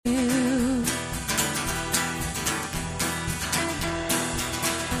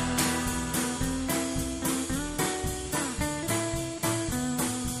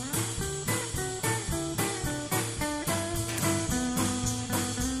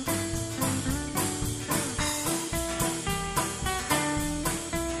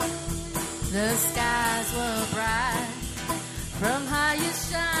The skies were bright. From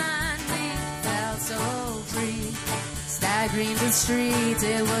highest shine, we felt so free. Staggering the streets,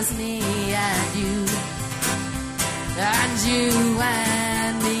 it was me and you. And you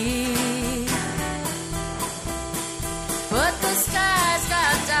and me. But the skies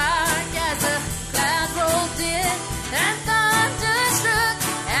got dark as the clouds rolled in, and thunder struck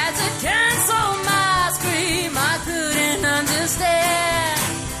as it canceled my scream. I couldn't understand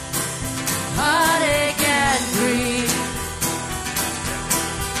heartache and grief.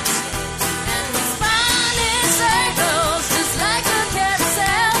 And we spun in circles just like a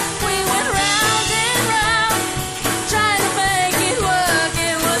carousel. We went round and round, trying to make it work.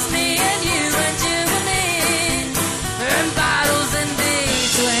 It was me and you and me, and bottles in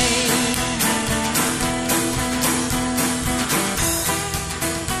between.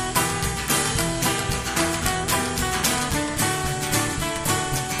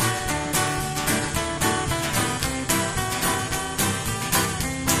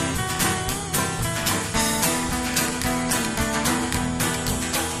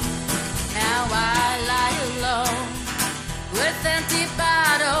 Now I lie alone with empty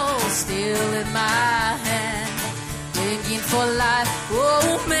bottles still in my hand, clinging for life.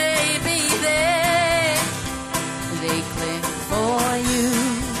 Oh, maybe they cling for you.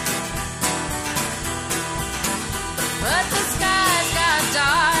 But the skies got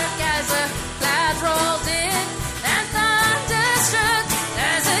dark as the clouds rolled in, and thunder struck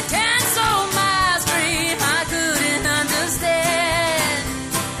as it canceled my scream. I couldn't understand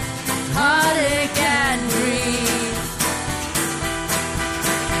heartache and grief.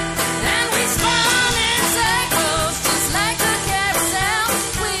 And we spun in circles just like a carousel.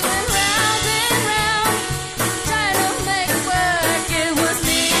 We went round and round, trying to make it work. It was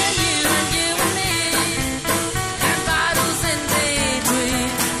me and you and me, and bottles in between.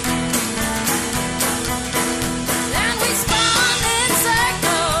 And we spun in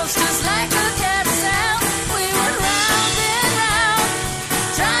circles just like a carousel. We went round and round,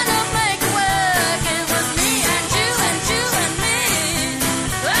 trying to make it work. It was me and you and me,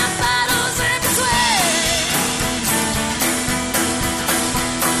 and bottles in between.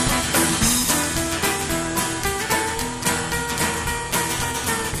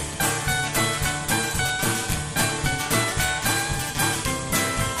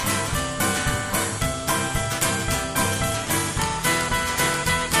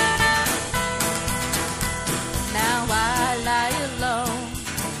 Now I lie alone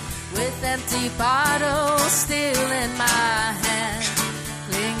with empty bottles still in my hand,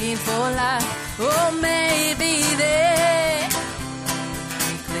 clinging for life. Oh, maybe they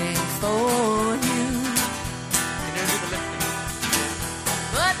cling for you.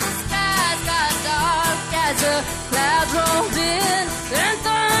 But the skies got dark as the clouds rolled in, and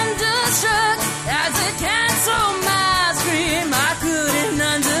thunder struck as it canceled my scream. I couldn't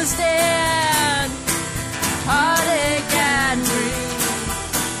understand heartache and grief.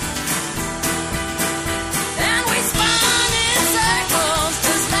 And we spun in circles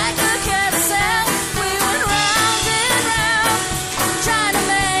just like a carousel. We went round and round, trying to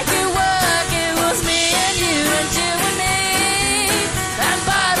make it work. It was me and you and me, and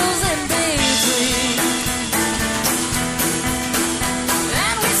bottles in between.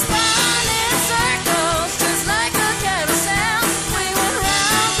 And we spun in circles just like a carousel. We went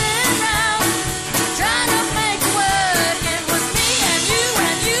round and round, trying to make it work. It was me and you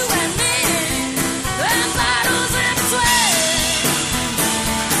and me, and bottles in between.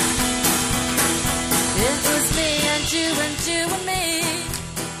 It was me and you and me.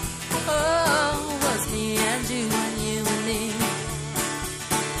 Oh, it was me and you and me.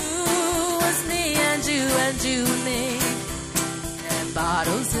 Ooh, it was me and you and me, and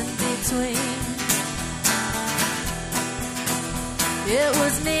bottles in between. It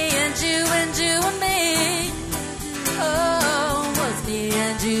was me and you and me. Oh, it was me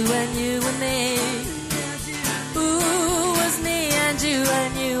and you and me. Ooh, it was me and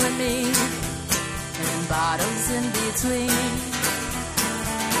you and me, and bottles in between.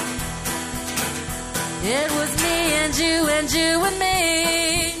 It was me and you and me.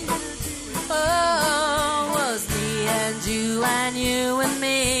 Oh, it was me and you and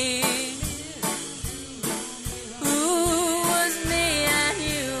me. Ooh, it was me and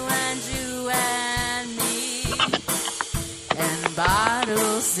you and me, and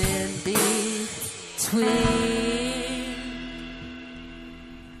bottles in between.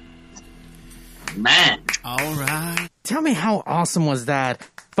 Man. All right. Tell me how awesome was that?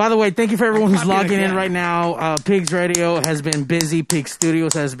 By the way, thank you for everyone who's logging in right now. Pigs Radio has been busy. Pig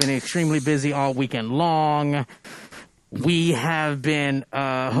Studios has been extremely busy all weekend long. We have been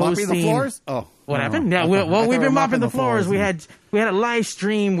hosting. Mopping the floors? Oh. What no, happened? no. Yeah, I well, thought we've we been were mopping the floors. We and- had a live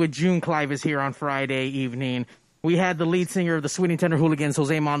stream with June Clivis here on Friday evening. We had the lead singer of the Sweet and Tender Hooligans,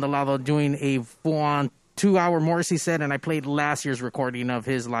 Jose Mondolado, doing a full-on 2-hour Morrissey set, and I played last year's recording of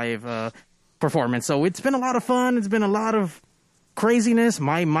his live performance. So it's been a lot of fun. It's been a lot of craziness.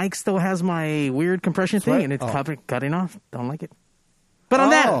 My mic still has my weird compression thing, and it's cutting off. Don't like it. But on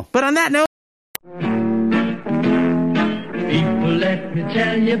that note. People, let me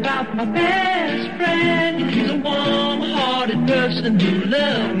tell you about my best friend. He's a warm-hearted person who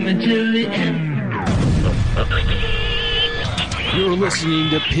loved me till the end. You're listening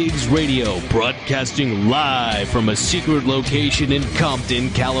to Pigs Radio, broadcasting live from a secret location in Compton,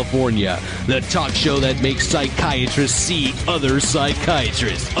 California. The talk show that makes psychiatrists see other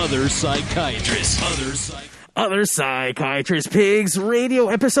psychiatrists. Other psychiatrists. Pigs Radio,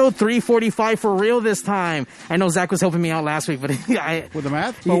 episode 345 for real this time. I know Zach was helping me out last week, but with the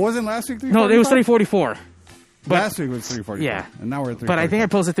math? But wasn't last week 345? No, it was 344. But, last week was 345. Yeah. And now we're at 345. But I think I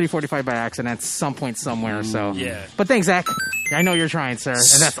posted 345 by accident at some point somewhere. So yeah. But thanks, Zach. I know you're trying, sir, and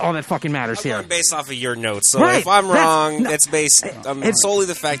that's all that fucking matters I'm here. going based off of your notes, so Right. if I'm wrong, That's- it's based it's solely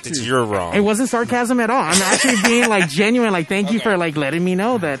the fact that you're wrong. It wasn't sarcasm at all. I'm actually being like genuine. Like, thank you for like letting me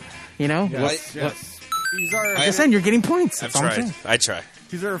know that Yes. He's our, Like I said, you're getting points. I've That's all I'm tried. saying. I try.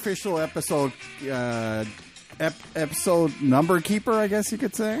 he's our official episode episode number keeper, I guess you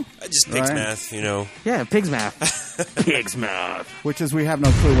could say. Just Pigs Right. math, you know. Yeah, pig's math. Pig's math. Which is we have no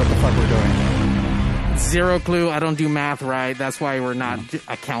clue what the fuck we're doing. Zero clue. I don't do math right. That's why we're not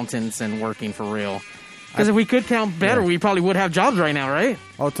accountants and working for real. Because if we could count better, we probably would have jobs right now, right?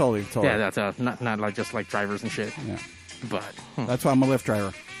 Oh, totally. Yeah, that's not like just like drivers and shit. Yeah. But That's why I'm a Lyft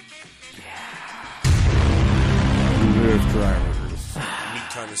driver. Lyft drivers. Meat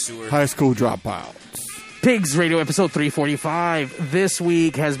connoisseur. High school dropouts. Pigs Radio episode 345. This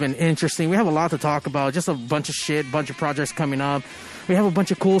week has been interesting. We have a lot to talk about. Just a bunch of shit, bunch of projects coming up. We have a bunch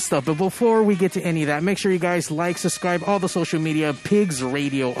of cool stuff. But before we get to any of that, make sure you guys like, subscribe, all the social media, Pigs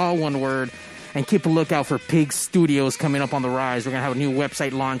Radio, all one word. And keep a lookout for Pigs Studios coming up on the rise. We're going to have a new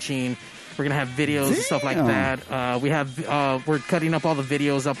website launching. We're going to have videos and stuff like that. We're cutting up all the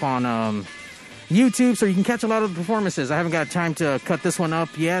videos up on YouTube so you can catch a lot of the performances. I haven't got time to cut this one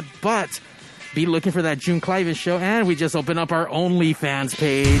up yet, but be looking for that June Clivis show. And we just opened up our OnlyFans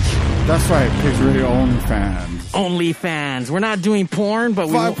page. That's right, Pigs Radio OnlyFans. OnlyFans. We're not doing porn, but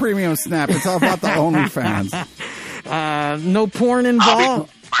we 5 premium snap. It's all about the OnlyFans. no porn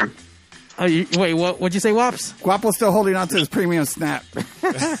involved. Wait, what'd you say, Wops? Guapo's still holding on to his premium snap. We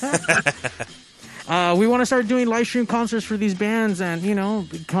want to start doing live stream concerts for these bands, and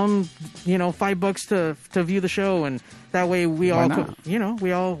come, $5 to view the show, and that way we all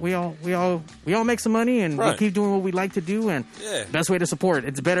make some money, and we keep doing what we like to do, and best way to support.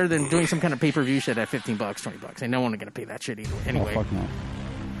 It's better than doing some kind of pay-per-view shit at $15, $20, and no one is gonna pay that shit either. Anyway. Oh, fuck no.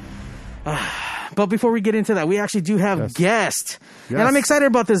 But before we get into that, we actually do have guests. And I'm excited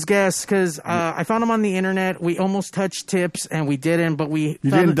about this guest because I found him on the internet. We almost touched tips and we didn't, but we...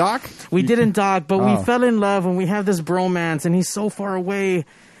 You didn't dock? We didn't dock, but we fell in love and we have this bromance and he's so far away.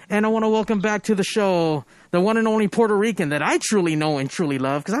 And I want to welcome back to the show the one and only Puerto Rican that I truly know and truly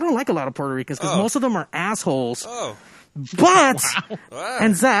love because I don't like a lot of Puerto Ricans because most of them are assholes. Oh. But...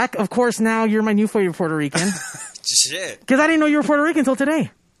 And Zach, of course, now you're my new favorite Puerto Rican. Shit. Because I didn't know you were Puerto Rican until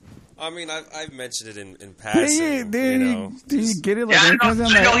today. I mean, I've mentioned it in passing. Did you get it? Like, I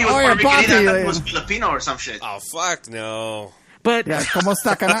know he was Puerto Rican. I thought he was Filipino or some shit. Oh, fuck no. But ¿Cómo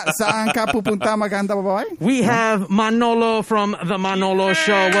está saan ka pupunta maganda babae? We have Manolo from The Manolo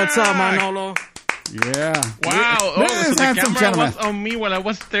Show. What's up, Manolo? Yeah. Wow. This So is the handsome camera gentleman. was on me while I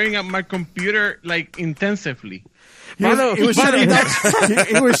was staring at my computer, like, intensively. He was shutting down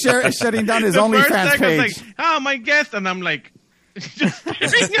his The first OnlyFans second was page. like, oh, my guest. And I'm like, just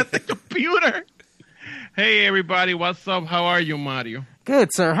staring at the computer. Hey, everybody. What's up? How are you, Mario?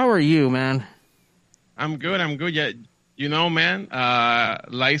 Good, sir. How are you, man? I'm good. Yeah. You know, man,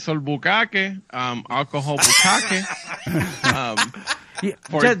 Lysol Bukake, alcohol Bukake.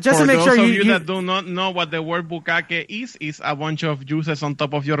 Just to make those sure of you that do not know what the word Bukake is a bunch of juices on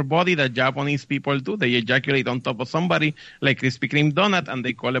top of your body that Japanese people do. They ejaculate on top of somebody like Krispy Kreme donut, and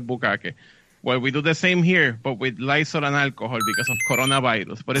they call it Bukake. Well, we do the same here, but with Lysol and alcohol because of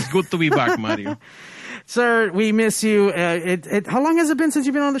coronavirus. But it's good to be back, Mario. Sir, we miss you. How long has it been since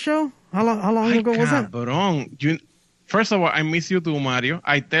you've been on the show? How long ago was that? First of all, I miss you too, Mario.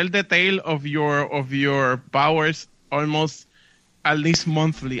 I tell the tale of your powers almost at least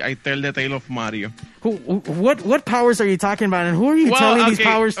monthly. I tell the tale of Mario. What powers are you talking about, and who are you telling these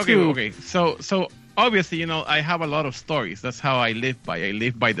powers to? Okay. So obviously, you know, I have a lot of stories. That's how I live by. I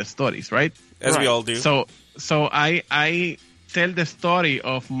live by the stories, right? As we all do. So I tell the story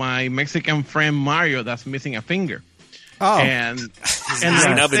of my Mexican friend Mario that's missing a finger. Oh. And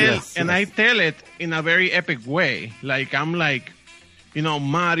I tell it in a very epic way. Like, I'm like, you know,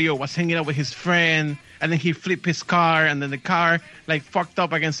 Mario was hanging out with his friend, and then he flipped his car, and then the car like fucked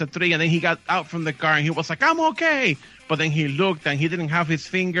up against a tree, and then he got out from the car, and he was like, I'm okay. But then he looked, and he didn't have his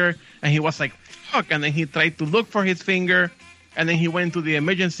finger, and he was like, fuck. And then he tried to look for his finger, and then he went to the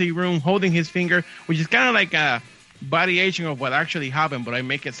emergency room holding his finger, which is kind of like a variation of what actually happened, but I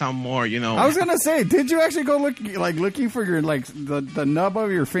make it sound more, you know. I was gonna say, did you actually go looking for your the nub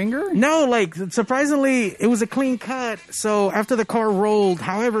of your finger? No, like surprisingly, it was a clean cut. So after the car rolled,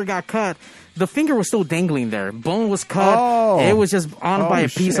 however it got cut, the finger was still dangling there. Bone was cut. Oh. It was just on by a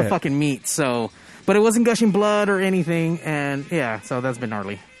piece of shit. fucking meat. So, but it wasn't gushing blood or anything. And yeah, so that's been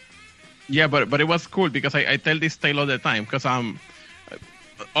gnarly. Yeah, but it was cool because I tell this tale all the time because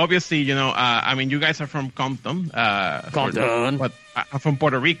obviously, you know, I mean, you guys are from Compton. But I'm from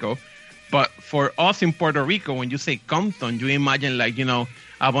Puerto Rico. But for us in Puerto Rico, when you say Compton, you imagine like, you know,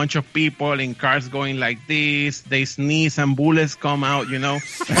 a bunch of people in cars going like this. They sneeze and bullets come out, you know.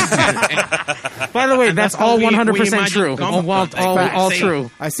 By the way, that's all 100% true. Compton. All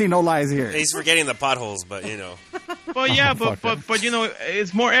true. I see no lies here. He's forgetting the potholes, but you know. But yeah, but you know,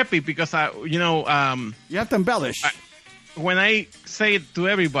 it's more epic because you know, You have to embellish. when I say it to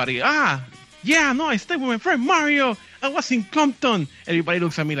everybody, yeah, no, I stayed with my friend Mario. I was in Compton. Everybody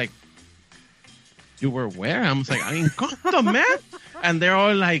looks at me like, you were where? I'm like, I'm in Compton, man. And they're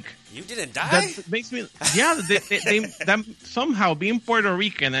all like, you didn't die? That makes me, yeah, that somehow being Puerto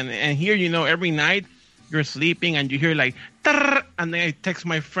Rican and here, you know, every night you're sleeping and you hear like, tarr, and then I text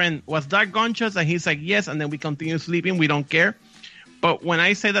my friend, was that gunshot? And he's like, yes. And then we continue sleeping. We don't care. But when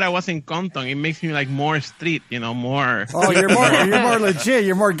I say that I was in Compton, it makes me like more street, you know, more. Oh, you're more legit.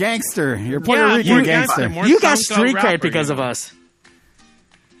 You're more gangster. You're Puerto Rican gangster. more You got SoundCloud street rapper, cred because you of know? us.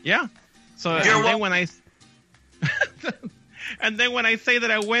 Yeah. So and then when I say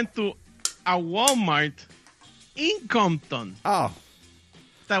that I went to a Walmart in Compton, that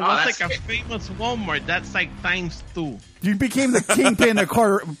was like a famous Walmart. That's like ×2. You became the kingpin of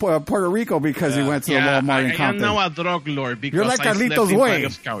Puerto Rico because you went to the Walmart in I am Compton. now a drug lord because You're like I slept Carlitos in Way.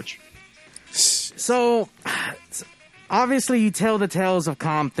 Mario's couch. So, obviously, you tell the tales of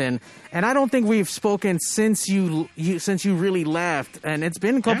Compton, and I don't think we've spoken since you really left. And it's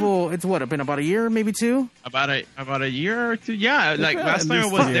been a couple. Yeah. It's been about a year, maybe two. About a year or two. Yeah, like last time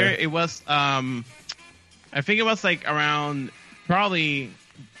I was there, it was I think it was like around probably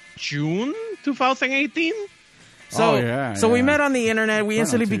June 2018. So we met on the internet. We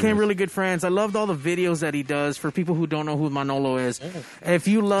instantly became really good friends. I loved all the videos that he does. For people who don't know who Manolo is, if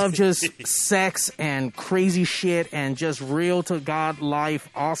you love just sex and crazy shit and just real to God life,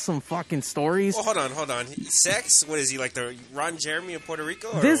 awesome fucking stories. Oh, hold on. Sex? What is he, like the Ron Jeremy of Puerto Rico?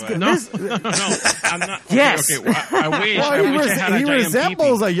 Or no, I'm not. Okay, Yes. Okay, I wish I had a he giant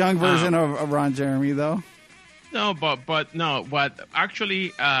resembles pee-pee. a young version of Ron Jeremy, though. No, but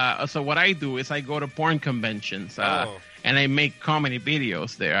actually, so what I do is I go to porn conventions and I make comedy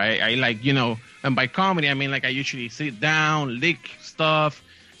videos there. I like, you know, and by comedy I mean like I usually sit down, lick stuff.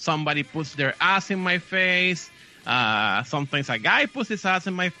 Somebody puts their ass in my face. Sometimes a guy puts his ass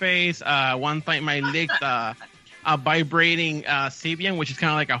in my face. One time I licked a vibrating Sybian, which is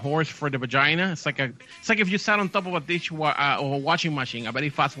kind of like a horse for the vagina. It's like if you sat on top of a washing machine, a very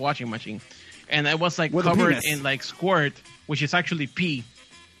fast washing machine. And I was like covered in like squirt, which is actually pee.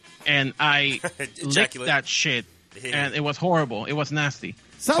 And I licked that shit. And it was horrible. It was nasty.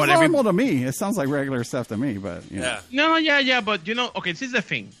 Sounds normal to me. It sounds like regular stuff to me, but you know. No, but you know, okay, this is the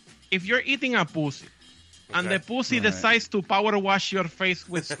thing. If you're eating a pussy and the pussy decides to power wash your face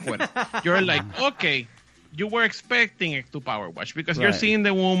with squirt, you're like, okay, you were expecting it to power wash because you're seeing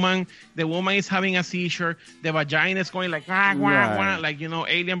the woman is having a seizure, the vagina is going like, like, you know,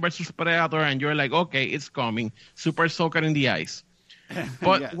 Alien versus Predator, and you're like, okay, it's coming. Super soaker in the eyes.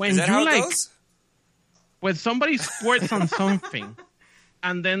 But when you like, when somebody squirts on something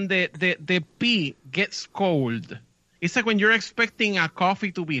and then the pee gets cold, it's like when you're expecting a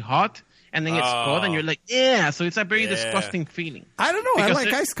coffee to be hot and then it's cold and you're like, so it's a very disgusting feeling. I don't know. I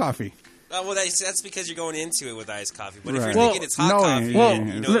like iced coffee. Well, that's because you're going into it with iced coffee. But if you're thinking it's hot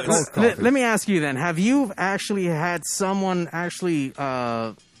coffee, let me ask you then: have you actually had someone actually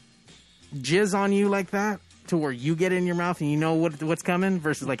jizz on you like that, to where you get it in your mouth and you know what's coming,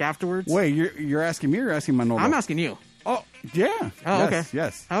 versus like afterwards? Wait, you're asking me or you're asking Manolo? I'm asking you. Oh, yeah. Oh, yes, okay.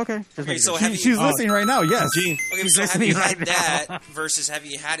 Yes. Okay. So she's listening right now, yes. Okay, so have you had that versus have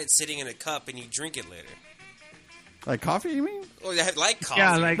you had it sitting in a cup and you drink it later? Like coffee, you mean? Oh, like coffee.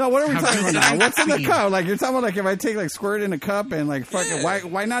 Yeah, like... No, what are we talking about now? What's in the cup? Like, you're talking about, like, if I take, like, squirt in a cup and, like,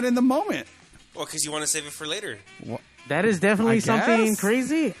 fucking... Why not in the moment? Well, because you want to save it for later. That is definitely something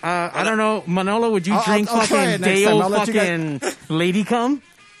crazy. I don't know. Manolo, would you drink fucking day-old fucking lady cum?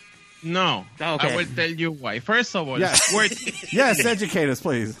 No. Okay. I will tell you why. First of all, squirt... Yes, educate us,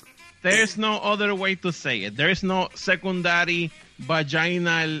 please. There's no other way to say it. There is no secondary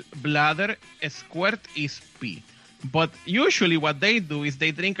vaginal bladder. A squirt is pee. But usually what they do is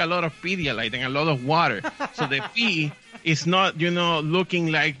they drink a lot of Pedialyte and a lot of water. So the pee is not,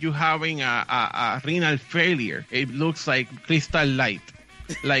 looking like you having a renal failure. It looks like crystal light.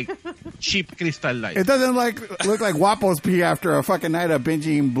 Like cheap crystal light. It doesn't look like Wapo's pee after a fucking night of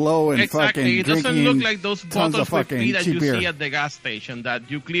binging blow and fucking drinking. It doesn't look like those bottles of pee that you beer. see at the gas station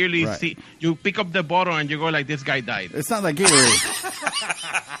that you clearly see. You pick up the bottle and you go like, this guy died. It's not like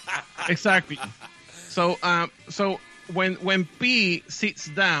Gatorade. Exactly. So when pee sits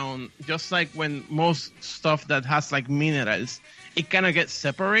down, just like when most stuff that has like minerals, it kind of gets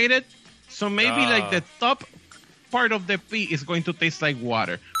separated. So maybe like the top part of the pee is going to taste like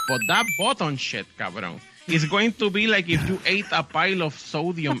water, but that bottom shit, cabrón, is going to be like if you ate a pile of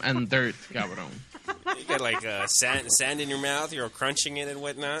sodium and dirt, cabrón. You got like sand in your mouth, you're crunching it and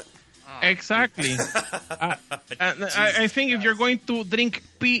whatnot. Exactly. I think if you're going to drink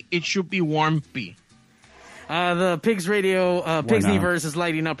pee, it should be warm pee. The Pigs Radio, Pigsniverse is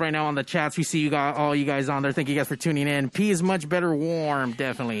lighting up right now on the chats. We see you got all you guys on there. Thank you guys for tuning in. Pee is much better warm,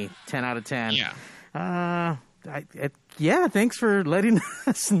 definitely. 10 out of 10. Yeah. Yeah, thanks for letting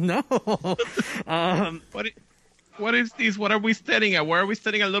us know. What is this? What are we staring at? Where are we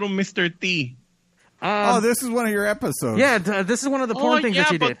staring at little Mr. T? This is one of your episodes. Yeah, this is one of the porn things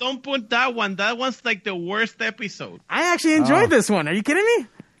that you did. But don't put that one. That one's like the worst episode. I actually enjoyed this one. Are you kidding me?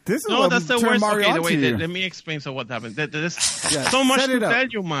 That's the worst. Mario okay, let me explain. So what happened? There's so much to tell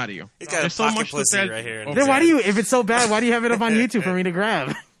you, Mario. There's so much to tell right here. Then why do you? If it's so bad, why do you have it up on YouTube for me to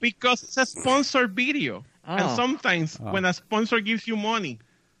grab? Because it's a sponsored video, and sometimes when a sponsor gives you money,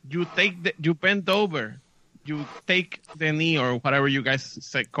 you bend over, you take the knee or whatever you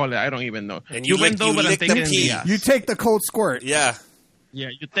guys call it. I don't even know. And you bend over and take the pee. You take the cold squirt. Yeah. Yeah,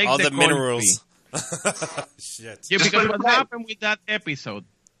 you take all the minerals. Shit. Yeah, because what happened with that episode?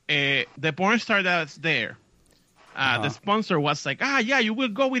 The porn star that's there, the sponsor was like, you will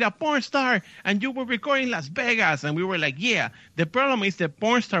go with a porn star and you will record in Las Vegas. And we were like, yeah. The problem is the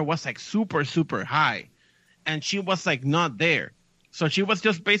porn star was like super, super high. And she was like not there. So she was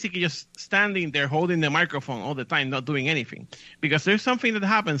just basically just standing there holding the microphone all the time, not doing anything. Because there's something that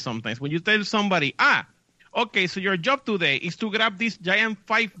happens sometimes. When you tell somebody, okay, so your job today is to grab these giant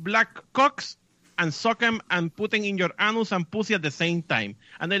 5 black cocks and suck them and put them in your anus and pussy at the same time.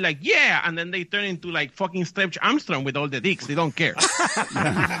 And they're like, yeah. And then they turn into like fucking Stretch Armstrong with all the dicks. They don't care.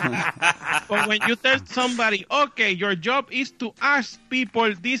 But when you tell somebody, okay, your job is to ask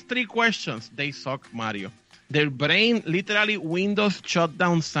people these 3 questions, they suck, Mario. Their brain literally Windows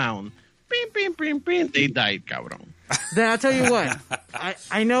shutdown sound. Ping, ping, ping, ping. They died, cabrón. Then I'll tell you what.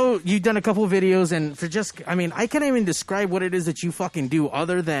 I know you've done a couple of videos, and I can't even describe what it is that you fucking do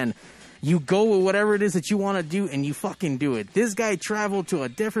other than you go with whatever it is that you want to do, and you fucking do it. This guy traveled to a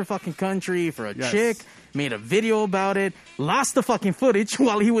different fucking country for a chick, made a video about it, lost the fucking footage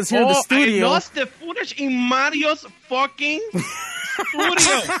while he was here in the studio. I lost the footage in Mario's fucking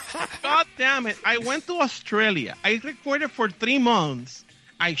studio. God damn it. I went to Australia. I recorded for 3 months.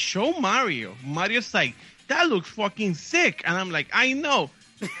 I show Mario. Mario's like, that looks fucking sick. And I'm like, I know.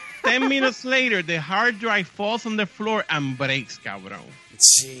 10 minutes later, the hard drive falls on the floor and breaks, cabrón.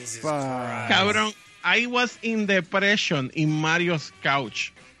 Jesus Christ. Cabrón, I was in depression in Mario's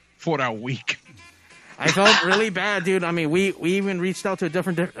couch for a week. I felt really bad, dude. I mean, we even reached out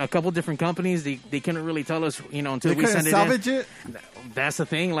to a couple different companies. They couldn't really tell us, until we sent it in. Salvage it? That's the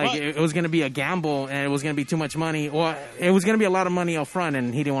thing. Like, it was going to be a gamble, and it was going to be too much money. Or it was going to be a lot of money up front,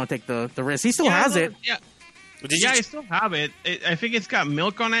 and he didn't want to take the risk. He still has it. Yeah. I still have it. I think it's got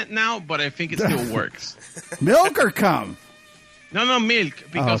milk on it now, but I think it still works. Milk or cum? No, milk.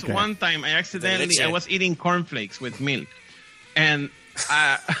 Because one time I was eating cornflakes with milk. And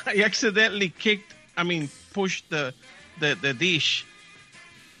I accidentally pushed the dish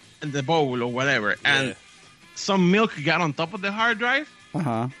in the bowl or whatever. And some milk got on top of the hard drive.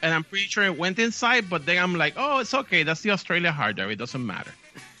 And I'm pretty sure it went inside. But then I'm like, oh, it's okay. That's the Australia hard drive. It doesn't matter.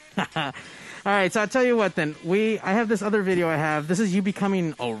 All right, so I'll tell you what then. I have this other video I have. This is you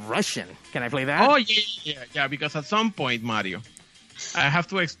becoming a Russian. Can I play that? Oh, yeah, because at some point, Mario, I have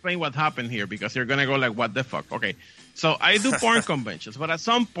to explain what happened here because you're going to go like, what the fuck? Okay, so I do porn conventions, but at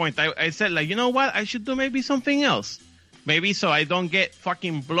some point I said like, you know what? I should do maybe something else. Maybe so I don't get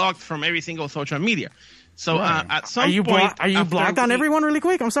fucking blocked from every single social media. So at some point... Are you blocked on everyone really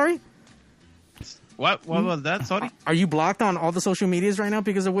quick? I'm sorry? What was that? Sorry? Are you blocked on all the social medias right now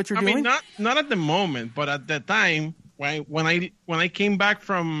because of what you're doing? I mean, not at the moment, but at the time when I came back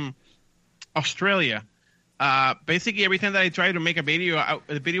from Australia, basically every time that I try to make a video,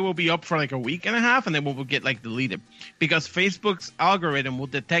 the video will be up for like a week and a half, and then it will get like deleted because Facebook's algorithm will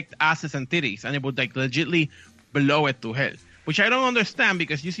detect asses and titties, and it would like legitly blow it to hell, which I don't understand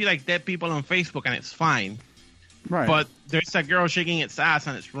because you see like dead people on Facebook and it's fine. Right. But there's a girl shaking its ass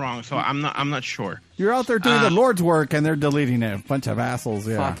and it's wrong, so I'm not sure. You're out there doing the Lord's work and they're deleting it. Bunch of assholes,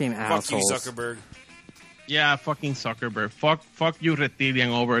 yeah. Fucking assholes. Fuck you, Zuckerberg. Yeah, fucking Zuckerberg. Fuck you, reptilian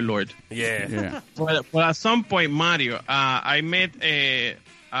overlord. Yeah. Well, at some point, Mario, I met a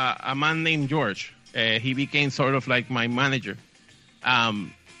man named George. He became sort of like my manager.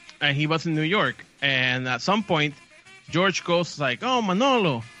 And he was in New York. And at some point, George goes like, "Oh,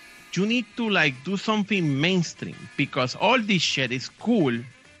 Manolo, you need to like do something mainstream because all this shit is cool,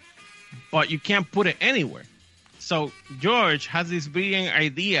 but you can't put it anywhere." So George has this brilliant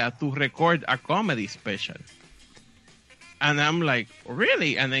idea to record a comedy special. And I'm like,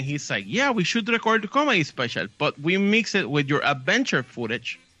 really? And then he's like, yeah, we should record the comedy special, but we mix it with your adventure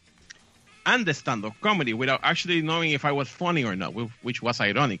footage and the stand-up comedy without actually knowing if I was funny or not, which was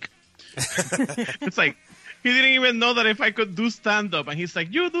ironic. It's like, he didn't even know that if I could do stand-up. And he's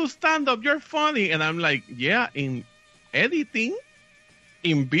like, you do stand-up, you're funny. And I'm like, yeah, in editing,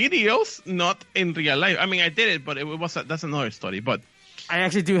 in videos, not in real life. I mean, I did it, but that's another story. But I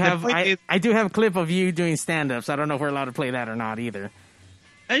actually do have I do have a clip of you doing stand-ups. I don't know if we're allowed to play that or not either.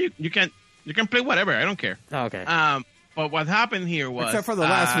 You can play whatever. I don't care. Oh, okay. But what happened here was, except for the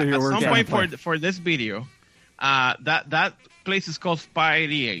last video, at some point for this video, that place is called Spa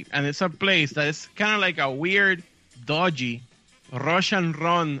 88, and it's a place that is kind of like a weird, dodgy,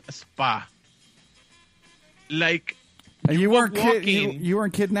 Russian-run spa. Like, and you weren't you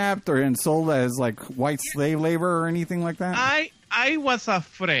weren't kidnapped or sold as like white slave labor or anything like that? I was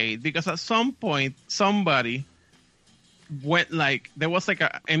afraid because at some point somebody went like, there was like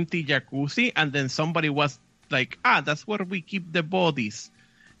an empty jacuzzi, and then somebody was like, that's where we keep the bodies.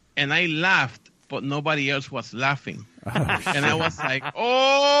 And I laughed, but nobody else was laughing. And I was like,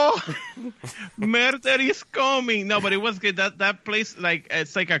 oh, murder is coming. No, but it was good. That place, like,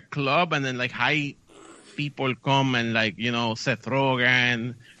 it's like a club, and then like high people come, and like, you know, Seth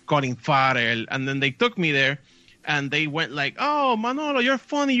Rogen, Colin Farrell, and then they took me there, and they went like, oh, Manolo, you're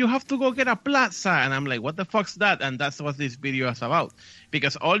funny, you have to go get a plaza. And I'm like, what the fuck's that? And that's what this video is about,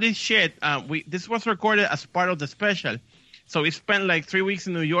 because all this shit, this was recorded as part of the special. So we spent like 3 weeks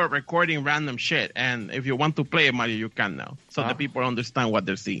in New York recording random shit, and if you want to play it, Mario, you can now, so the people understand what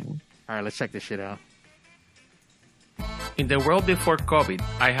they're seeing. All right, let's check this shit out. In the world before COVID,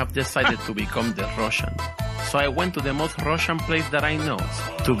 I have decided to become the Russian. So I went to the most Russian place that I know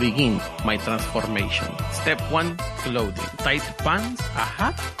to begin my transformation. Step 1, clothing. Tight pants, a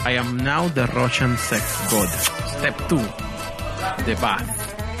hat. I am now the Russian sex god. Step 2, the bath.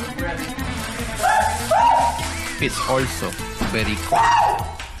 It's also very cool.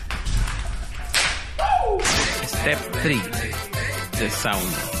 Step 3, the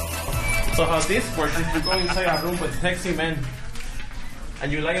sauna. So how this works is you go inside a room with sexy men,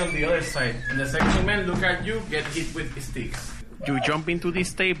 and you lie on the other side, and the sexy men look at you, get hit with sticks. You jump into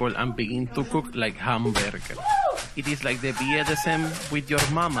this table and begin to cook like hamburger. It is like the BDSM with your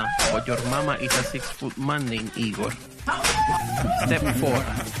mama, but your mama is a 6-foot man named Igor. Step 4,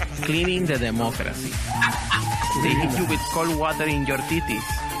 cleaning the democracy. They hit you with cold water in your titties,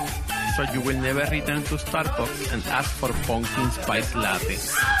 so you will never return to Starbucks and ask for pumpkin spice latte.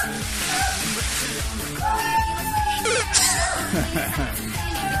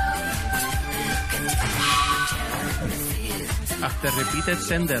 After repeated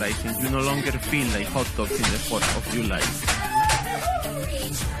tenderizing, you no longer feel like hot dogs in the 4th of July.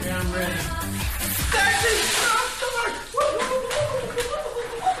 Okay, I'm ready.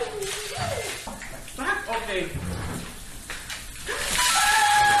 Okay.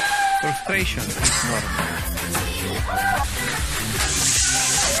 Frustration is normal.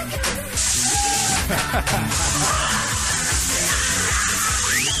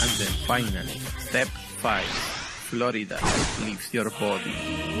 And then finally, step 5, Florida leaves your body.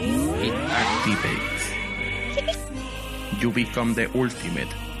 It activates. You become the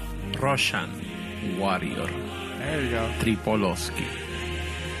ultimate Russian warrior. There you go. Tripolowski.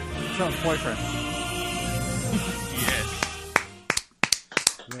 Trump's boyfriend. Yes.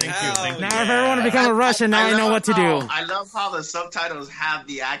 Thank you. Now, if I ever want to become a Russian, now I know what to do. I love how the subtitles have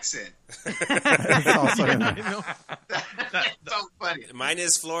the accent. That's also That's so funny. Mine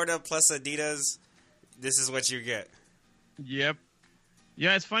is Florida plus Adidas. This is what you get. Yep.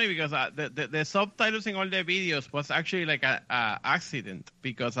 Yeah, it's funny because the subtitles in all the videos was actually like a accident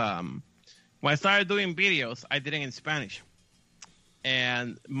because when I started doing videos, I did it in Spanish,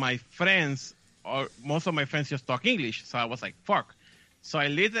 and my friends, or most of my friends, just talk English, so I was like, "Fuck." So I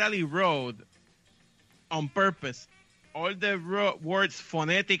literally wrote on purpose all the words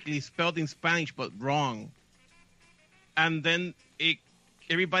phonetically spelled in Spanish but wrong, and then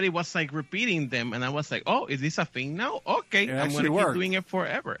everybody was like repeating them, and I was like, "Oh, is this a thing now? Okay, I'm going to keep doing it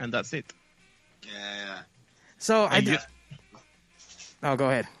forever," and that's it. Yeah. So Oh, go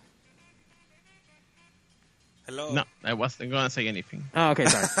ahead. Hello. No, I wasn't going to say anything. Oh, okay,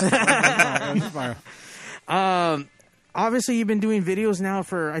 sorry. Obviously, you've been doing videos now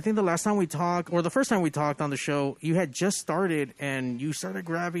for, I think the last time we talked, or the first time we talked on the show, you had just started, and you started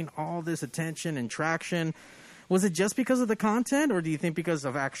grabbing all this attention and traction. Was it just because of the content, or do you think because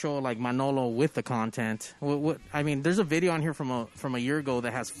of actual like Manolo with the content? What I mean, there's a video on here from a year ago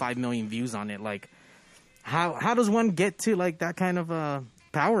that has 5 million views on it. Like, how does one get to like that kind of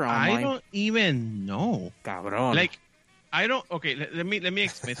power online? I don't even know. Cabrón. Like, I don't. Okay, let me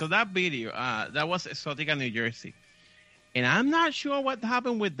explain. So that video, that was Exotica, New Jersey, and I'm not sure what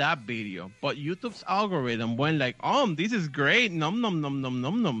happened with that video, but YouTube's algorithm went like, this is great, nom nom nom nom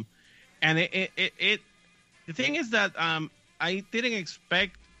nom nom, and it. The thing is that I didn't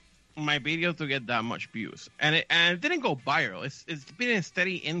expect my video to get that much views, and it didn't go viral. It's been a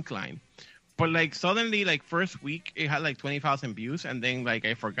steady incline, but like suddenly, like first week, it had like 20,000 views, and then like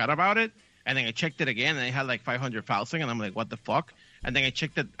I forgot about it, and then I checked it again, and it had like 500,000, and I'm like, what the fuck? And then I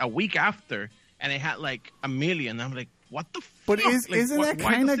checked it a week after, and it had like 1 million. I'm like, what the fuck? But like, isn't that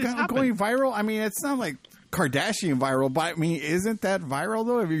kind of going viral? I mean, it's not like Kardashian viral, but I mean, isn't that viral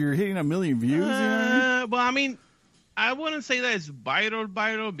though? If you're hitting 1 million views, you know what I mean? Well, I mean, I wouldn't say that it's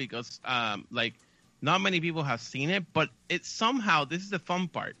viral because like not many people have seen it, but it somehow, this is the fun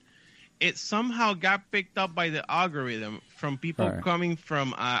part, it somehow got picked up by the algorithm from people coming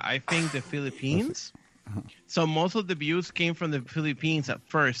from I think the Philippines. So most of the views came from the Philippines at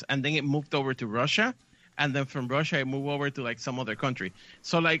first, and then it moved over to Russia, and then from Russia it moved over to like some other country.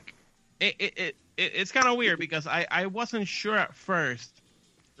 So like it's kind of weird because I wasn't sure at first,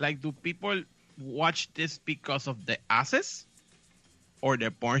 like, do people watch this because of the asses or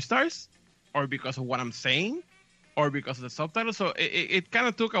the porn stars or because of what I'm saying or because of the subtitles? So it kind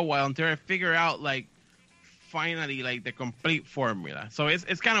of took a while until I figured out, like, finally, like, the complete formula. So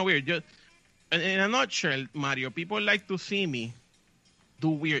it's kind of weird. Just in a nutshell, Mario, people like to see me do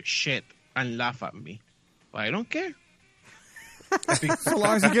weird shit and laugh at me, but I don't care. So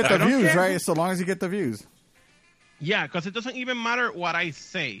long as you get the views, right? So long as you get the views. Yeah, because it doesn't even matter what I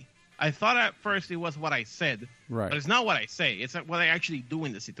say. I thought at first it was what I said, but it's not what I say. It's what I actually do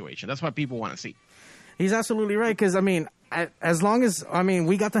in the situation. That's what people want to see. He's absolutely right, because, I mean, as long as, I mean,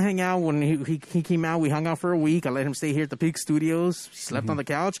 we got to hang out when he came out. We hung out for a week. I let him stay here at the Peak Studios. Slept on the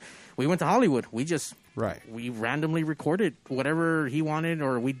couch. We went to Hollywood. We just, we randomly recorded whatever he wanted,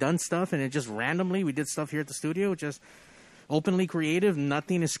 or we done stuff, and it just randomly, we did stuff here at the studio, just openly creative.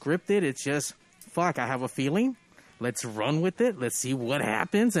 Nothing is scripted. It's just, fuck, I have a feeling. Let's run with it. Let's see what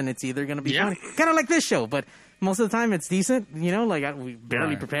happens, and it's either going to be funny. Kind of like this show, but most of the time it's decent. You know, like we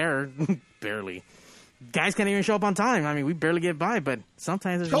barely prepare. Barely. Guys can't even show up on time. I mean, we barely get by, but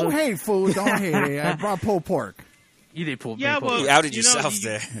sometimes there's Don't hate, fool. Don't hate. I brought pulled pork. You did pull. Yeah, well, you outed yourself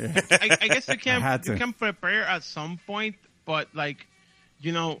there. I guess you can prepare at some point, but like,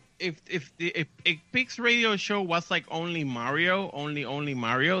 you know, if Pix Radio show was like only Mario,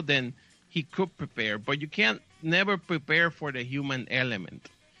 then he could prepare, but you can't never prepare for the human element,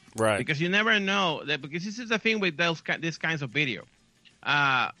 right? Because you never know that, because this is the thing with these kinds of video.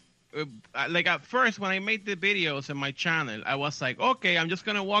 Like at first when I made the videos in my channel, I was like, okay, I'm just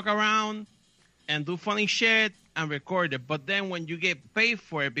gonna walk around and do funny shit and record it. But then when you get paid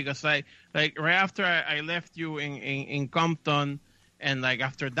for it, because right after I left you in Compton, and like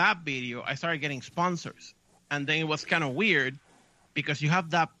after that video, I started getting sponsors, and then it was kind of weird because you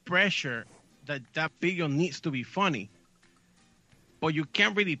have that pressure that video needs to be funny, but you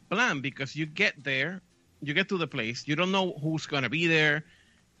can't really plan because you get there, you get to the place, you don't know who's gonna be there,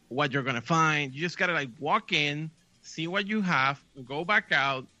 what you're gonna find. You just gotta like walk in, see what you have, go back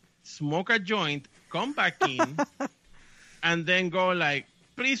out, smoke a joint, come back in, and then go like,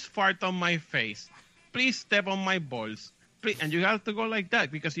 please fart on my face, please step on my balls, please, and you have to go like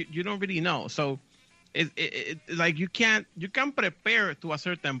that because you don't really know. So it like you can prepare to a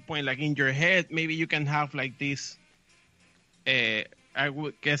certain point. Like in your head, maybe you can have like this. I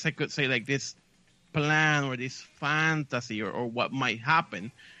guess I could say like this plan or this fantasy or what might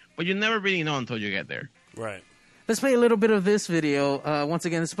happen, but you never really know until you get there. Right. Let's play a little bit of this video. Once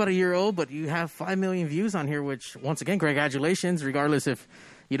again, it's about a year old, but you have 5 million views on here, which, once again, congratulations, regardless if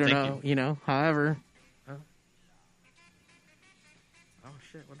you don't know, you know, however. Oh,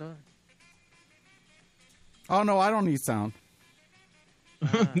 shit, what the? Oh, no, I don't need sound.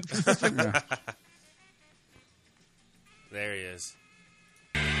 Yeah. There he is.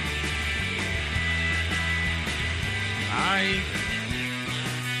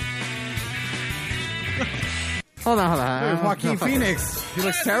 Hold on. There's Joaquin Phoenix. He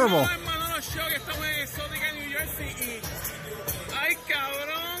looks terrible.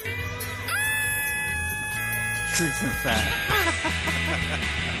 Streaks and fat.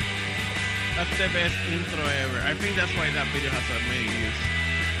 That's the best intro ever. I think that's why that video has so many views.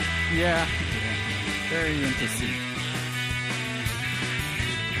 Yeah. Very interesting.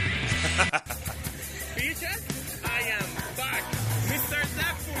 Bitches, I am back. Mr.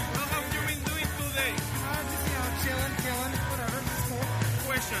 Zaffoon, how have you been doing today? Just, chilling, whatever. It's cool.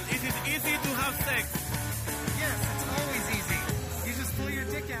 Question, is it easy to have sex? Yes, it's always easy. You just pull your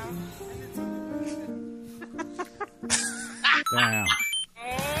dick out. Damn.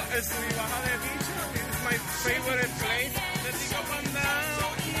 Oh, es mi baja de bicho. This is my favorite place. Let's go up and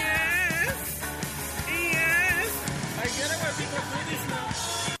down. Yes. I get it where people do this now.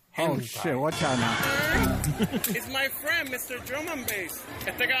 Oh, shit, watch out now. It's my friend, Mr. Drum and Bass.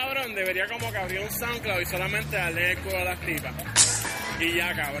 Este cabrón debería como que abrir un SoundCloud y solamente darle eco a las tipas. Y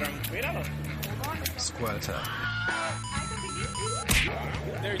ya, cabrón. Míralo. Squirter.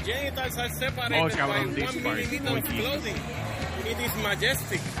 Their genitals are separated by 1 millimeter of clothing. It is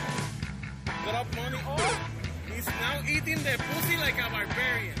majestic. Drop money. Oh, he's now eating the pussy like a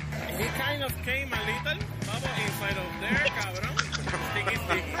barbarian. He kind of came a little bubble inside of there, cabrón. Sticky.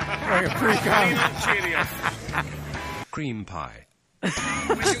 Like a pre-cum. Cheerios. Cream pie. When you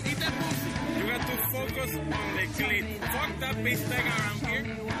eat that pussy, you got to focus on the clit. Fuck that base tag around here.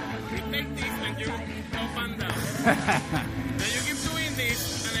 You take this and you up and down. Then you keep doing this,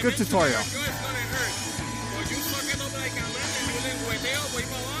 and good tutorial. Your jaw is gonna hurt. But you fuck it up like a man, and you lengüeteo, voy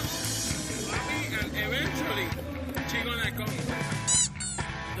para abajo, papi, and eventually, she gonna come.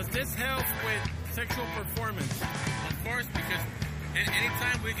 Does this help with sexual performance? Of course, because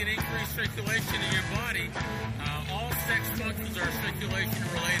anytime we can increase circulation in your body, all sex functions are circulation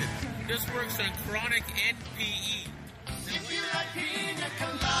related. This works on chronic and PE. If you like pina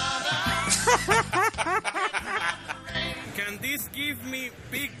colada. Can this give me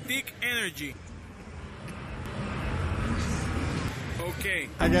big dick energy? Okay.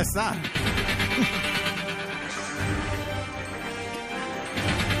 I guess not.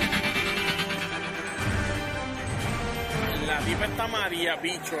 La tipa está María,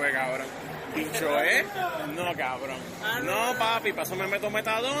 bicho, cabrón. Bicho, No, cabrón. No, papi, para eso me meto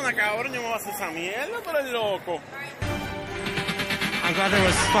metadona, cabrón. Yo me voy a hacer esa mierda, pero es loco. I'm glad there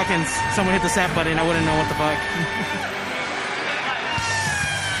was fucking someone hit the set button. I wouldn't know what the fuck.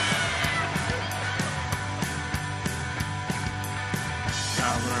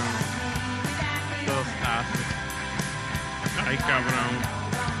 Cabrón. Dos haces. Ay, cabrón.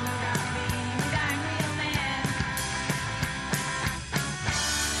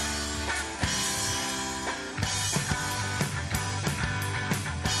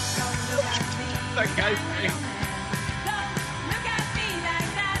 That guy's face.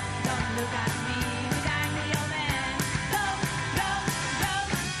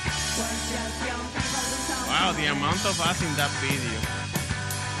 Wow, the amount of us in that video.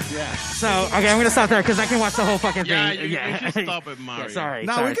 Yeah. So, okay, I'm going to stop there because I can watch the whole fucking thing. Yeah, you should stop it, Mario. Yeah, sorry.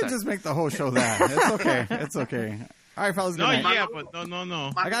 No, we can just make the whole show that. It's okay. It's okay. All right, fellas. No, good night. yeah, but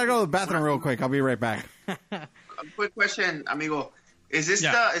no. I got to go to the bathroom real quick. I'll be right back. A quick question, amigo. Is this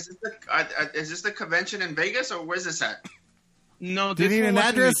the convention in Vegas or where's this at? No, Do you this need one an was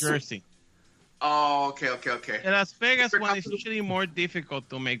address? in New Jersey. Oh, okay. The Las Vegas one is usually more difficult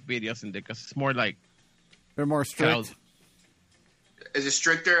to make videos in there because it's more like They're more strict. child. Is it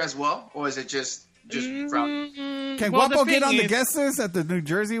stricter as well, or is it just from? Can Well, Guapo the get thing on the is- guest list at the New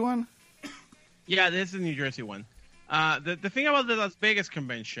Jersey one? Yeah, this is the New Jersey one. The thing about the Las Vegas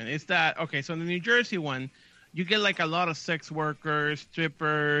convention is that, okay, so in the New Jersey one, you get like a lot of sex workers,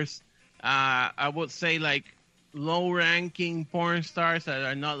 strippers, I would say like low-ranking porn stars that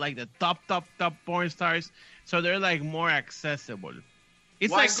are not like the top porn stars. So they're like more accessible.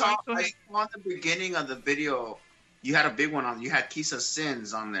 It's I like saw at the beginning of the video, you had a big one on. You had Kisa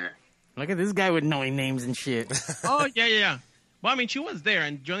Sins on there. Look at this guy with knowing names and shit. Oh yeah. Well, I mean, she was there,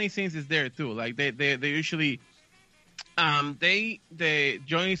 and Johnny Sins is there too. Like they usually,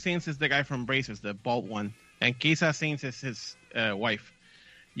 Johnny Sins is the guy from Braces, the bald one, and Kisa Sins is his wife.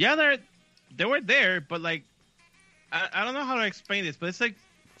 Yeah, they were there, but like, I don't know how to explain this, but it's like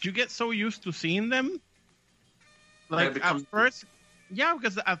you get so used to seeing them, like at first,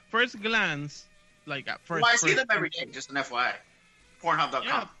 because at first glance, like at first, I see them every day. Just an FYI, Pornhub.com.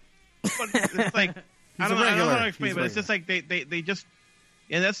 Yeah, but it's like. I don't know how to explain, but it's just like they just,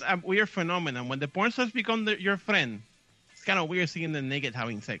 and that's a weird phenomenon. When the porn stars become your friend, it's kind of weird seeing the naked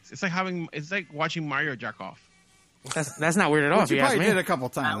having sex. It's like watching Mario jack off. That's not weird at all. You probably did a couple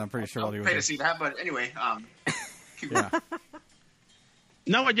times. I'm pretty sure. I'll pay to see that, but anyway, yeah.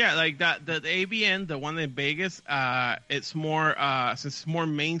 No, but yeah, like that the ABN, the one in Vegas, it's more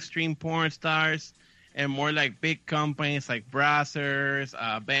mainstream porn stars and more like big companies like Brazzers,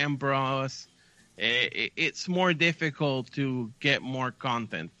 Bam Bros. It's more difficult to get more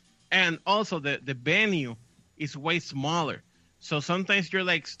content, and also the venue is way smaller. So sometimes you're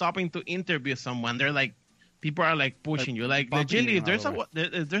like stopping to interview someone. They're like, people are like pushing you. Like legitimately,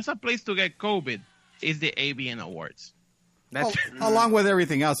 if there's a place to get COVID, it's the ABN Awards. That's along with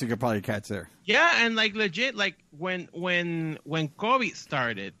everything else you could probably catch there. Yeah, and like legit, like when COVID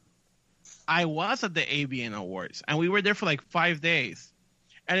started, I was at the ABN Awards, and we were there for like 5 days.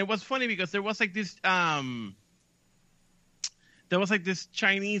 And it was funny because there was like this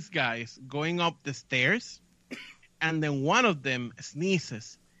Chinese guys going up the stairs, and then one of them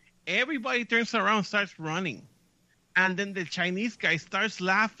sneezes. Everybody turns around, starts running, and then the Chinese guy starts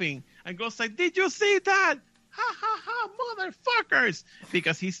laughing and goes like, "Did you see that? Ha ha ha, motherfuckers!"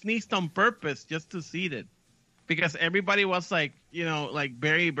 Because he sneezed on purpose just to see it. Because everybody was like, like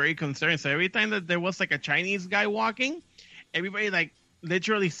very, very concerned. So every time that there was like a Chinese guy walking, everybody like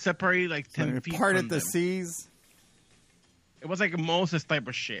literally separated like 10 feet parted from the them. seas. It was like Moses type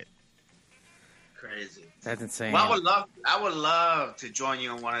of shit. Crazy. That's insane. Well, I would love to join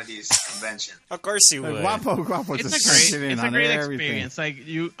you on one of these conventions. Of course you would. Guapo It's a great experience. Like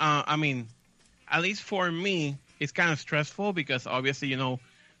you, I mean, at least for me, it's kind of stressful because obviously,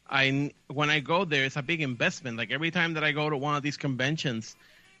 when I go there, it's a big investment. Like every time that I go to one of these conventions,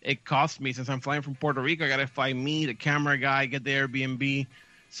 it costs me. Since I'm flying from Puerto Rico, I gotta fly me, the camera guy, get the Airbnb.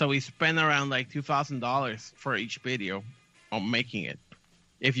 So we spend around like $2,000 for each video on making it.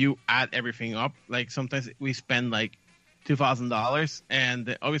 If you add everything up, like sometimes we spend like $2,000,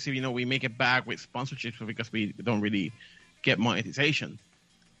 and obviously we make it back with sponsorships because we don't really get monetization.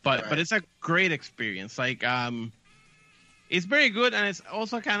 But it's a great experience. Like it's very good, and it's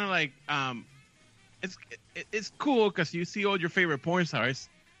also kind of like it's cool because you see all your favorite porn stars.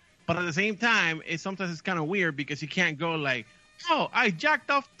 But at the same time, sometimes it's kind of weird because you can't go like, "Oh, I jacked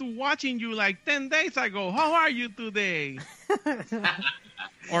off to watching you like 10 days ago. How are you today?"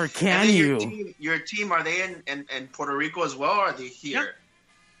 Or can you? Your team, are they in Puerto Rico as well, or are they here?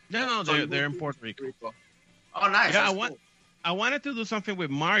 Yeah. No, they're in Puerto Rico. Oh, nice. Yeah, I wanted to do something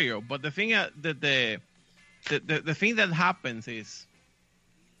with Mario, but the thing the thing that happens is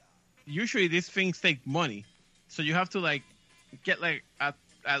usually these things take money, so you have to like get like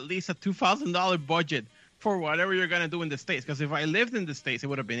at least a $2,000 budget for whatever you're gonna do in the States. Because if I lived in the States, it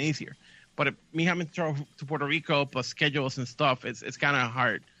would have been easier. But me having to travel to Puerto Rico plus schedules and stuff, it's kind of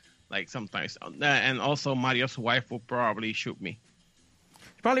hard. Like sometimes, and also Mario's wife will probably shoot me.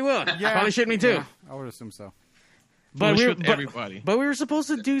 She probably will. Yeah, probably shoot me too. Yeah, I would assume so. But everybody. But we were supposed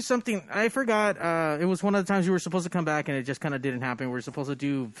to do something. I forgot. It was one of the times you were supposed to come back, and it just kind of didn't happen. We were supposed to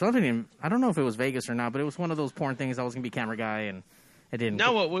do something I don't know if it was Vegas or not, but it was one of those porn things. I was gonna be camera guy, and it didn't.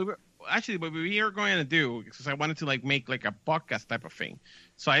 No, what we were going to do, because I wanted to like make like a podcast type of thing.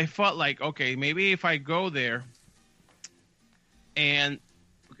 So I felt like, okay, maybe if I go there and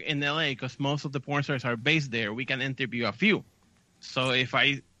in LA, because most of the porn stars are based there, we can interview a few. So if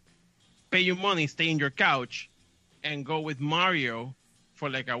I pay you money, stay in your couch, and go with Mario for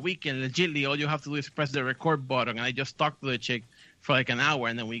like a weekend, legitimately, all you have to do is press the record button, and I just talk to the chick for like an hour,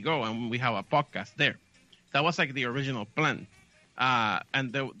 and then we go and we have a podcast there. That was like the original plan.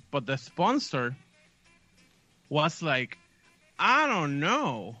 But the sponsor was like, I don't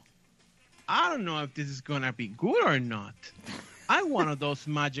know if this is gonna be good or not. I want those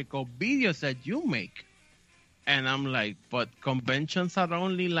magical videos that you make. And I'm like, but conventions are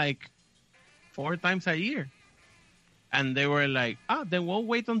only like 4 times a year. And they were like, then we'll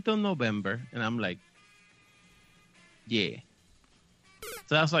wait until November. And I'm like, yeah.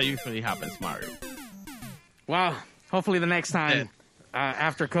 So that's what usually happens, Mario. Wow. Hopefully the next time.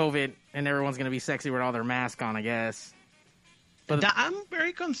 after COVID, and everyone's going to be sexy with all their masks on, I guess. But I'm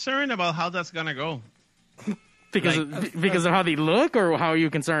very concerned about how that's going to go. because of how they look, or how are you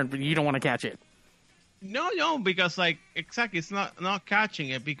concerned? You don't want to catch it? No, because exactly, it's not catching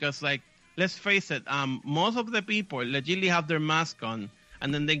it because let's face it, most of the people legitimately have their mask on,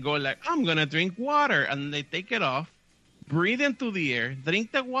 and then they go I'm gonna drink water, and they take it off, breathe into the air,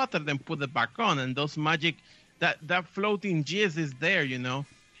 drink the water, then put it back on, and those magic that floating jizz is there,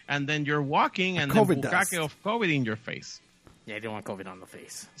 and then you're walking, and then bukake of COVID in your face. Yeah, you don't want COVID on the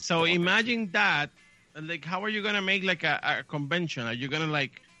face. So imagine that. How are you gonna make a convention? Are you gonna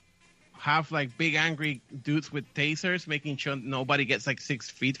have big angry dudes with tasers making sure nobody gets 6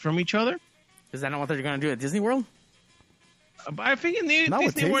 feet from each other? Is that not what they're going to do at Disney World? But I think in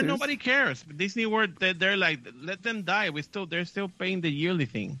Disney World nobody cares. Disney World they're let them die. They're still paying the yearly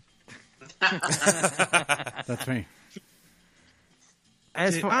thing. That's me.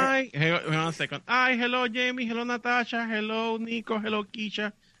 Hang on a second. Hello Jamie, hello Natasha, hello Nico, hello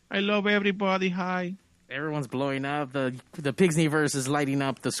Keisha. I love everybody. Hi. Everyone's blowing up. The Pigsneyverse is lighting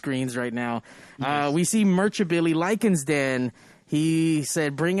up the screens right now. Nice. We see Merchabilly Lycan's Den. He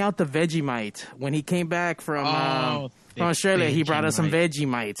said, bring out the Vegemite. When he came back from Australia, he brought us some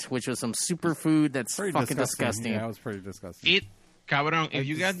Vegemite, which was some superfood that's fucking disgusting. Yeah, it was pretty disgusting. Cabrón, if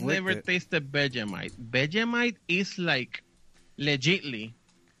you guys never tasted Vegemite is legitly,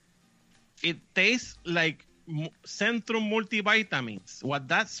 it tastes like Centrum multivitamins. What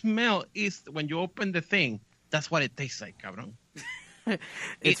that smell is when you open the thing, that's what it tastes like, cabrón.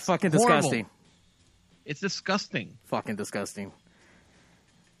 It's fucking horrible. Disgusting. It's disgusting. Fucking disgusting.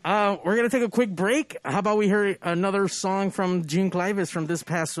 We're going to take a quick break. How about we hear another song from June Clivis from this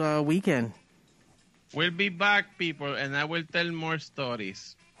past weekend? We'll be back, people, and I will tell more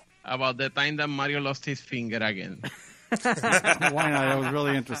stories about the time that Mario lost his finger again. Why not? That was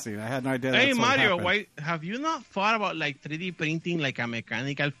really interesting. I had no idea. Hey, Mario, why have you not thought about 3D printing a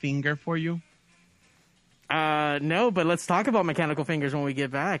mechanical finger for you? No, but let's talk about mechanical fingers when we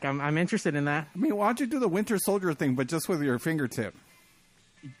get back. I'm interested in that. I mean, why don't you do the Winter Soldier thing, but just with your fingertip?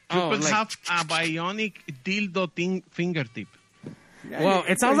 You could have a bionic dildo fingertip. Yeah, well,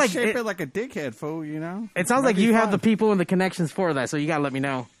 it sounds like shape it like a dickhead, fool. It sounds like you have the people and the connections for that, so you gotta let me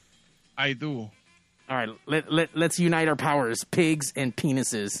know. I do. All right, let's unite our powers, pigs and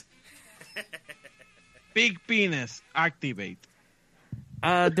penises. Big penis, activate.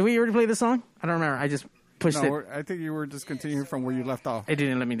 Did we already play this song? I don't remember. I just pushed it. I think you were just continuing from where you left off. It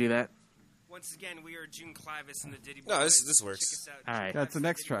didn't let me do that. Once again, we are June Clivis and the Diddy Boys. No, this works. All right. That's the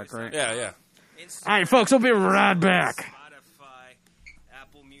next track, right? Yeah. All right, folks, we'll be right back. Spotify,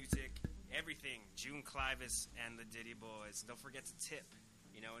 Apple Music, everything. June Clivis and the Diddy Boys. Don't forget to tip.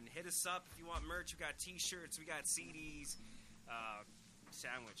 And hit us up if you want merch. We got T-shirts, we got CDs,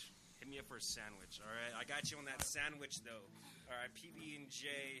 sandwich. Hit me up for a sandwich, all right? I got you on that sandwich, though. All right, PB&J,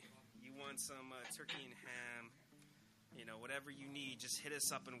 you want some turkey and ham, whatever you need, just hit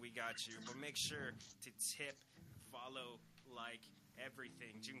us up and we got you. But make sure to tip, follow, like,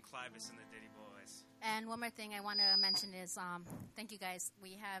 everything. June Clivis and the Diddy Boys. And one more thing I want to mention is thank you guys.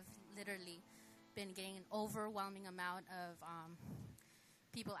 We have literally been getting an overwhelming amount of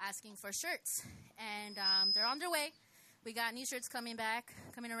people asking for shirts, and they're on their way. We got new shirts coming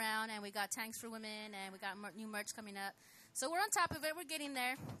around, and we got tanks for women, and we got new merch coming up. So we're on top of it. We're getting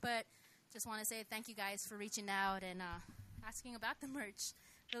there, but just want to say thank you guys for reaching out and asking about the merch.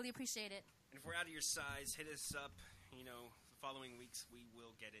 Really appreciate it. And if we're out of your size, hit us up. The following weeks we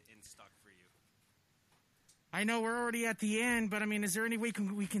will get it in stock for you. I know we're already at the end, but I mean, is there any way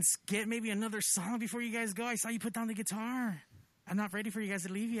we can get maybe another song before you guys go? I saw you put down the guitar. I'm not ready for you guys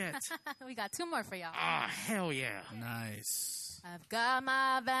to leave yet. We got 2 more for y'all. Ah, hell yeah. Nice. I've got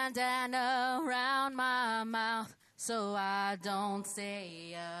my bandana around my mouth so I don't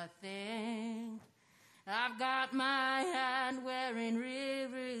say a thing. I've got my hand wearing real,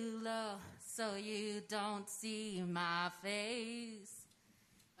 real low so you don't see my face.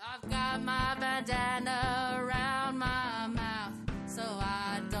 I've got my bandana around my mouth so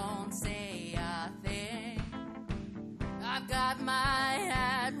I don't say a thing. I've got my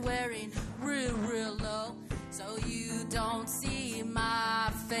hat wearing real, real low so you don't see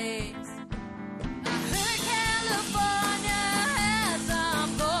my face. I heard California has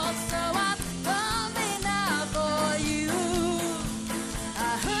some gold, so I'm coming out for you.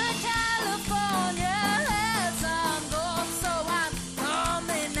 I heard California has some gold, so I'm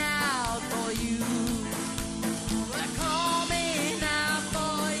coming out for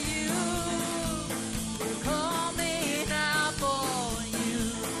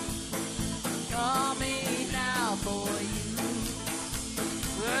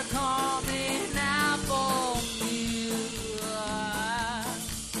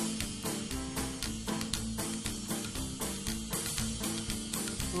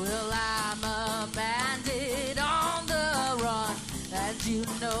and you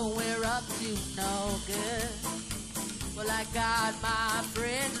know we're up to no good. Well, I got my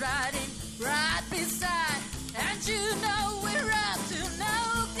friends riding right beside, and you know we're up to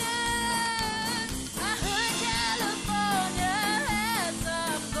no good. I heard California had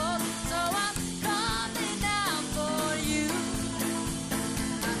some gold, so I'm coming out for you.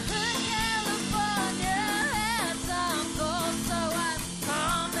 I heard California had some gold, so I'm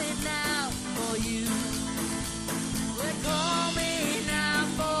coming out for you. We're coming out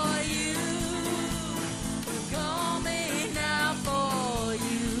for you. We're coming out for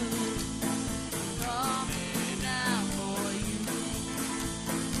you. Coming out for you.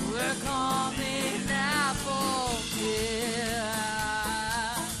 We're coming out for you.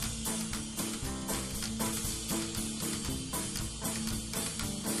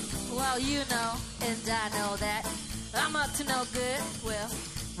 Well, you know, and I know that I'm up to no good.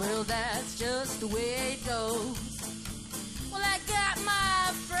 Well, that's just the way it goes. Well, I got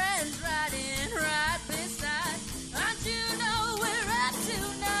my friends riding right beside, and you know we're up to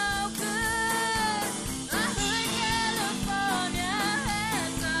no good. I heard California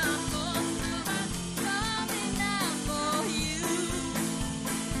has some gold, so I'm coming out for you.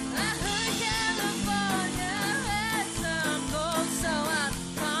 I heard California has some gold, so I'm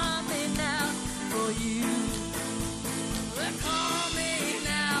coming out for you. We're coming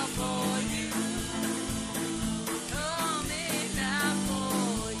out for you. Coming out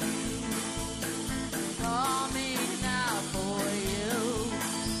for you. Coming out for you.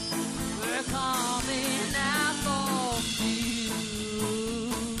 We're coming out for you.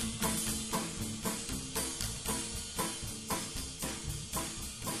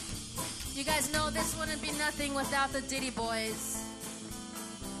 You guys know this wouldn't be nothing without the Diddy Boys.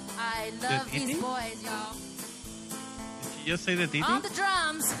 I love The these Diddy? boys, y'all. Did you just say the Titi? On the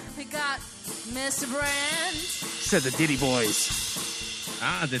drums, we got Mr. Brand. Said the Diddy Boys.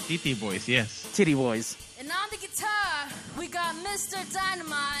 Ah, the Titi Boys, yes. Titty Boys. And on the guitar, we got Mr.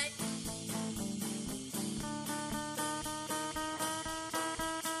 Dynamite.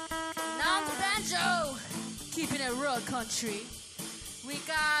 And on the banjo, keeping it real country, we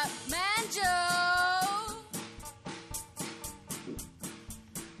got Manjo.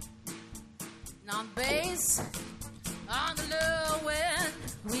 And on bass, on the little wind,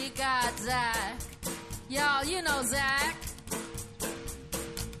 we got Zach. Y'all, you know Zach.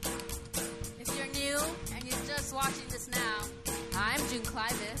 If you're new and you're just watching this now, I'm June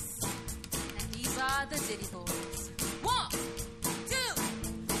Clivis, and these are the Diddy Boys. 1, 2,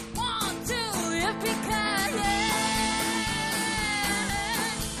 1, 2, yippee-ki-yay!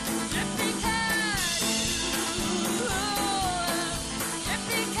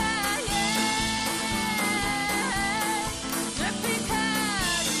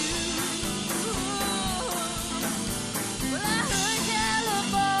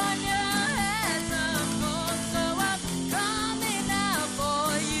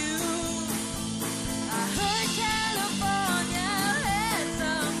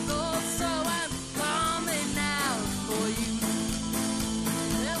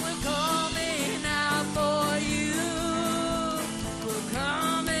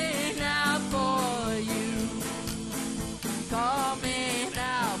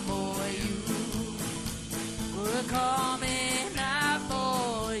 Coming out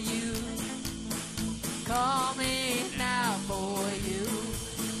for you. Coming out for you.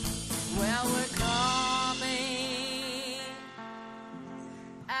 Well, we're coming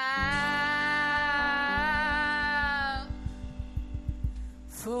out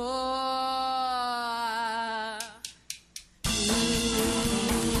for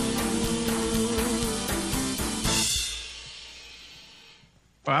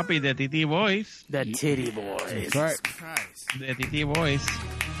Papi, the Titi Boys. The Titty Boys. That's right. The Titi Boys.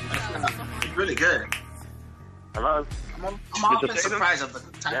 It's really good. Hello? I'm often surprised of the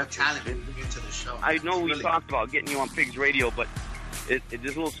type of talent you bring into the show. I know we Really. talked about getting you on Pigs Radio, but it's just a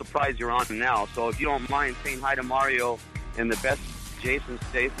little surprise you're on now. So if you don't mind saying hi to Mario and the best Jason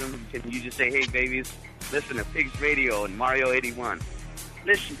Statham, can you just say, hey, babies, listen to Pigs Radio and Mario 81.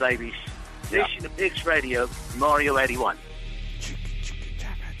 Listen, babies. Listen to Pigs Radio, Mario 81.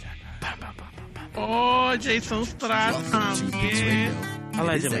 Oh, Jason Statham. Yeah.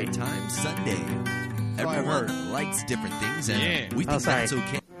 Allegedly. It is that time Sunday. Everyone likes different things, and we think that's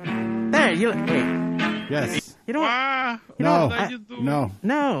okay. There, you wait. Yes. You know what? You No. know what? No.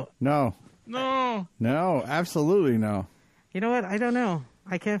 No. No. No. No. Absolutely no. You know what? I don't know.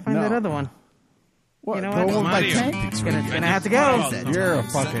 I can't find No. that other one. What? You know The what? one by Mario. Tank? Gonna have to go. You're a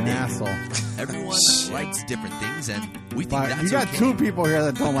fucking asshole. Everyone likes different things, and we think But that's you got okay. two people here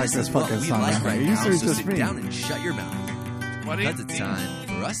that don't like this This is what fucking we song. like right It now, used to be so just sit me. down and shut your mouth. buddy. That's a time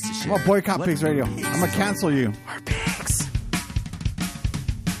for us to I'm share. gonna boycott what Pigs Radio. I'm gonna cancel you. Our pigs.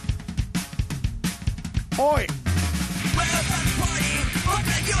 Oi!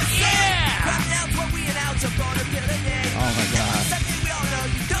 Oh my god.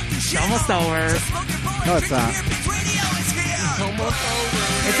 It's almost over. No, it's not.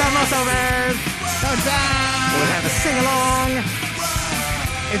 It's almost over. We'll have a sing along.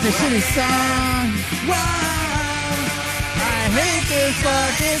 It's a shitty song. I hate this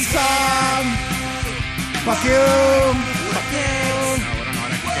fucking song. Fuck you. Fuck you.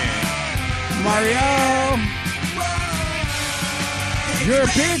 Mario. Your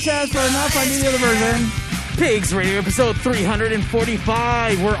peach ass for enough. I need the other version. Pigs Radio episode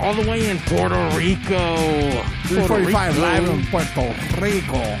 345. We're all the way in Puerto Rico. 345 live in Puerto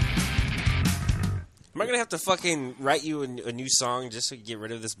Rico. Am I gonna have to fucking write you a new song just to get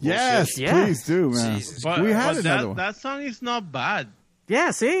rid of this bullshit? Yes, please do, man. Jesus But, we had but another one. that song is not bad.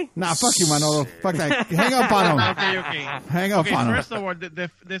 Yeah, see? Nah, fuck you, Manolo. Fuck that. Hang up on him. Okay. Hang up on him. First of all,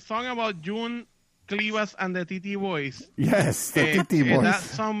 the song about June Clivas and the TT Boys. Yes, the TT Boys. That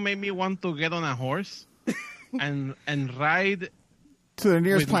song made me want to get on a horse and ride To the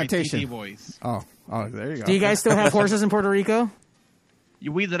nearest with my plantation. TT Boys. Oh, there you go. Do you guys still have horses in Puerto Rico?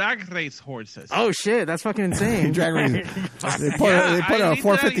 We drag race horses. Oh, shit. That's fucking insane. Drag race. They put a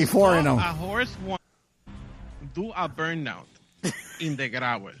 454 in them. A horse do a burnout in the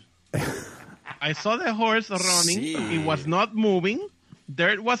gravel. I saw the horse running. It was not moving.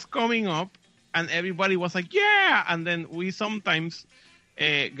 Dirt was coming up. And everybody was like, yeah! And then we sometimes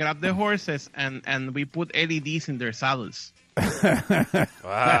grab the horses and we put LEDs in their saddles.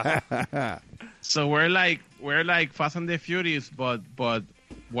 Wow. So we're like Fast and the Furious, but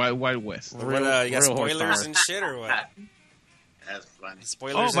Wild West. What, you got spoilers and shit or what? That's funny.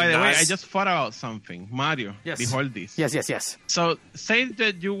 Spoilers Oh, by and the way, Nas? I just thought about something. Mario, Yes. behold this. Yes. So say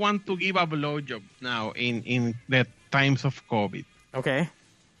that you want to give a blowjob now in the times of COVID. Okay.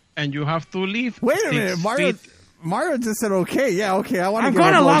 And you have to leave. Wait a 6 minute. feet. Mario just said, okay. Yeah, okay. I want to I'm give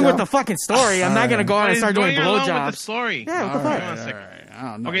going a along blowjob. with the fucking story. I'm not going to go on and He's start doing going along with the blowjobs. story. Yeah, what the fuck? One second. I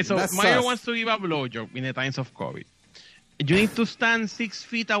don't know. Okay, so That's Mario sus. wants to give a blowjob in the times of COVID. You need to stand 6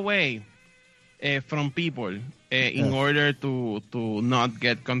 feet away from people in order to not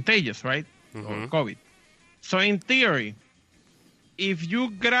get contagious, right? Or COVID. So in theory, if you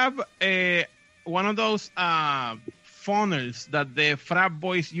grab one of those funnels that the frat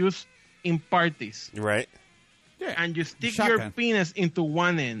boys use in parties, Right. and you stick Shotgun. your penis into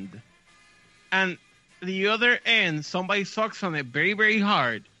one end, and the other end, somebody sucks on it very, very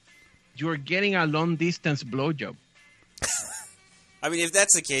hard, you're getting a long-distance blowjob. I mean, if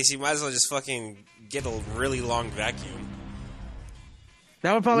that's the case, you might as well just fucking get a really long vacuum.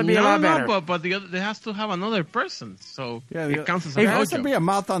 That would probably be a lot better. But the other, there has to have another person, so Yeah, it counts as a there has to blowjob. be a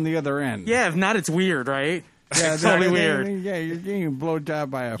mouth on the other end. Yeah, if not, it's weird, right? Yeah, It's totally they're- weird. Yeah, you're getting a blowjob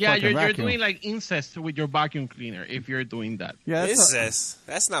by a Yeah, fucking you're vacuum. doing like incest with your vacuum cleaner if you're doing that. Yeah, This is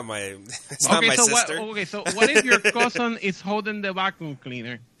that's not my that's not my so sister. what if your cousin is holding the vacuum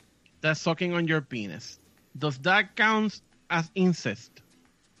cleaner that's sucking on your penis? Does that count as incest?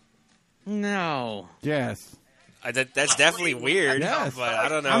 No. Yes. That's definitely weird, Yes. but I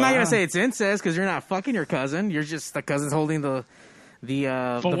don't know. I'm not going to say it's incest because you're not fucking your cousin. You're just the cousin's holding the For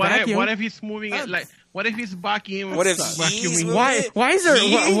the what vacuum. if he's moving it like? What if he's vacuuming? What if vacuuming? he's why is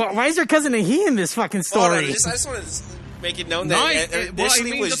there why is your cousin a he in this fucking Hold on, story? I just want to make it known No, that well, I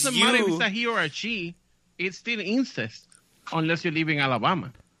initially mean, it was doesn't matter if you. it's a he or a she. It's still incest, unless you live in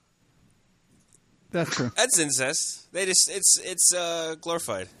Alabama. That's true. That's incest. They just it's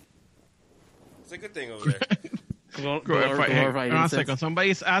glorified. It's a good thing over there. Glorified Hang on a incest. second.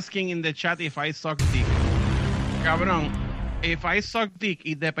 Somebody's asking in the chat if I suck dick. Cabrón, if I suck dick,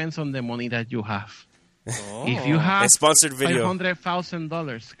 it depends on the money that you have. If you have A sponsored video.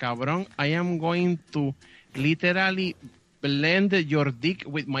 $500,000, cabrón, I am going to literally blend your dick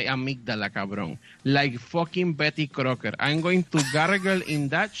with my amygdala, cabrón. Like fucking Betty Crocker. I'm going to gargle in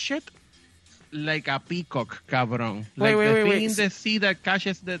that shit like a peacock, cabrón. Like the thing in the sea that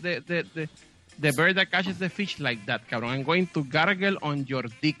catches the bird that catches the fish like that, cabrón. I'm going to gargle on your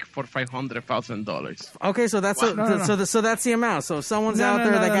dick for $500,000. Okay, so that's so that's the amount. So if someone's out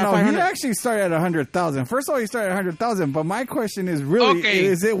there that got no. 500. He actually started at 100,000. First of all, he started at 100,000. But my question is really: Okay.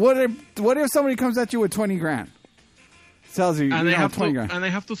 is it what if somebody comes at you with 20 grand? Tells you, And you I know, have 20 to grand. and I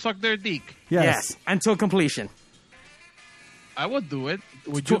have to suck their dick. Yes. Until completion. I would do it.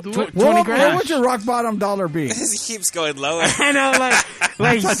 Would you do it? What would your rock bottom dollar be? He keeps going lower. I know,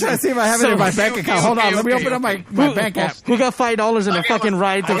 like I'm trying to see if I have it in my bank account. Hold on, let me open up my bank app. Who got $5 in a fucking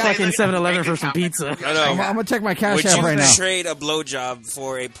ride to fucking 7-Eleven for some pizza? I'm gonna check my cash Would app you right now. trade a blowjob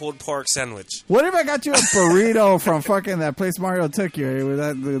for a pulled pork sandwich? What if I got you a burrito from fucking that place Mario took you? No,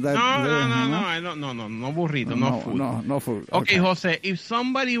 I don't. No burrito, no food. No food. Okay, Jose, if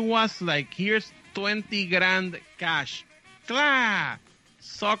somebody was like, here's 20 grand cash,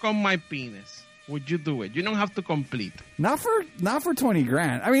 suck on my penis, would you do it? You don't have to complete. Not for 20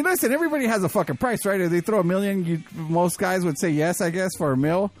 grand. I mean, listen, everybody has a fucking price, right? If they throw $1 million, most guys would say yes, I guess, for $1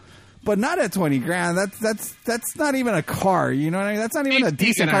 million. But not at 20 grand. That's not even a car. You know what I mean? That's not even a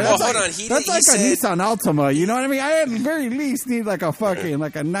decent car. That's like a Nissan Altima. You know what I mean? I at the very least need like a fucking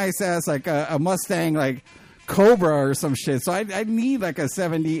like a nice ass like a Mustang like Cobra or some shit. So I need like a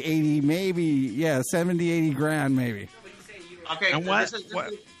 70, 80, maybe 70, 80 grand maybe. Okay, And this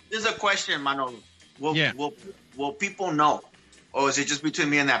is a question, Manolo. Will people know, or is it just between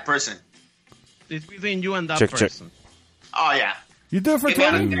me and that person? It's between you and that Check. person. Oh yeah. You do it for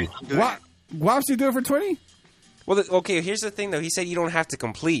 20? Wops, you do it for 20? Well, okay, here's the thing, though. He said you don't have to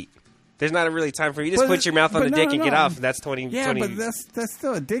complete. There's not a really time for you. You just put your mouth on the dick and get off. That's 20. Yeah, 20. but that's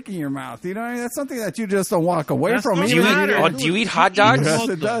still a dick in your mouth. You know what I mean? That's something that you just don't walk away from. Do you eat hot dogs? Yes,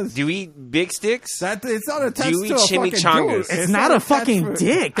 it does. Do you eat big sticks? It's not attached Do you eat to a fucking chimichangas? dude. It's not a fucking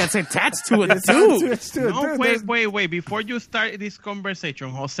dick that's attached to a dude. No, wait. Before you start this conversation,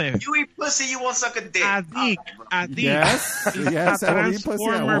 Jose. You eat pussy, you won't suck a dick. A dick Yes, is a I will eat pussy, I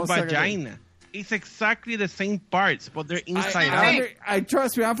transformer won't suck a dick. vagina. It's exactly the same parts, but they're inside out. I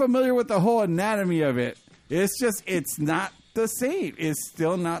trust me. I'm familiar with the whole anatomy of it. It's just it's not the same. It's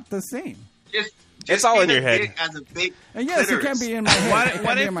still not the same. It's all in your head. As a big And yes, it can be in my head.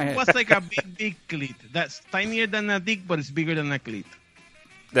 What if it was like a big clit that's tinier than a dick, but it's bigger than a clit?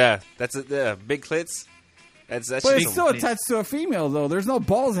 Yeah, that's big clits. That's But it's still attached to a female, though. There's no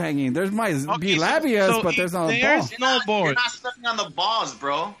balls hanging. There's might be labias, but there's no balls. There's no balls. You're not sucking on the balls,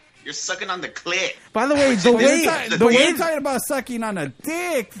 bro. You're sucking on the clit. By the way, you're talking about sucking on a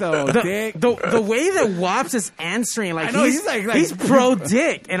dick, though. The way that Wops is answering, like I know, he's pro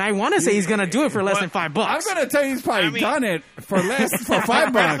dick, and I want to say he's gonna do it for less than $5. I'm gonna tell you, he's probably done it for less for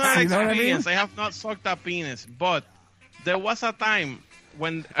 $5. You know what I mean? I have not sucked a penis, but there was a time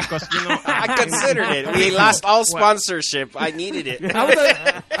when, because I considered it. We lost all sponsorship. I needed it. I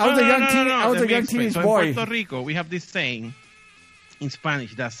was a young teenage boy. In Puerto Rico, we have this saying in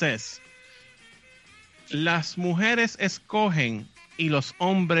Spanish that says, las mujeres escogen y los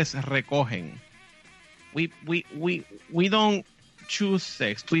hombres recogen. We don't choose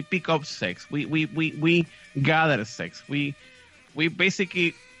sex. We pick up sex. We gather sex. We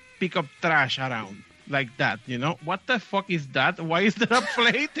basically pick up trash around like that, you know? What the fuck is that? Why is there a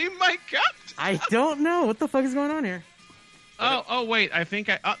plate in my cup? I don't know. What the fuck is going on here? Oh wait, I think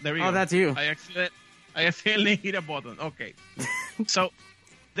there we go. Oh, that's you. I accidentally hit a button. Okay. So,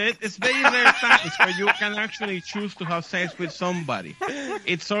 it's very rare times where you can actually choose to have sex with somebody.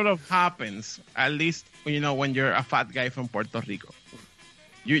 It sort of happens, at least, when you're a fat guy from Puerto Rico.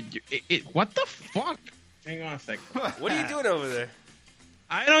 What the fuck? Hang on a second. What are you doing over there?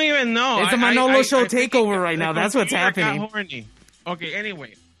 I don't even know. It's a Manolo Show takeover right now. That's what's happening. Horny. Okay,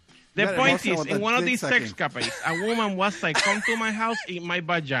 anyway. The point is, in one of these sex capes, a woman was like, come to my house, eat my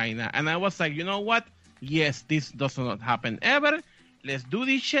vagina. And I was like, you know what? Yes, this does not happen ever. Let's do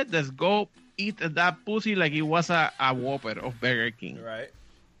this shit. Let's go eat that pussy like it was a Whopper of Burger King. Right.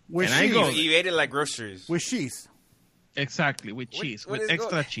 You ate it like groceries. With cheese. Exactly, with cheese, with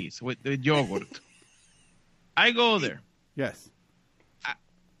extra cheese, with yogurt. I go there. Yes. I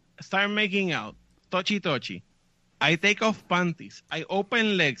start making out. Touchy. I take off panties. I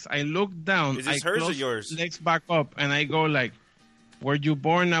open legs. I look down. Is this I hers close or yours? legs back up, and I go like, were you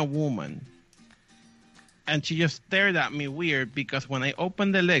born a woman? And she just stared at me weird because when I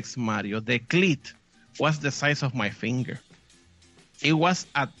opened the legs, Mario, the clit was the size of my finger. It was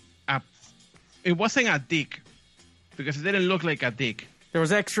it wasn't a dick because it didn't look like a dick. There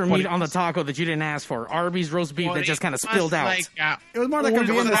was extra meat on the taco that you didn't ask for. Arby's roast beef that just kind of spilled out. It was more like a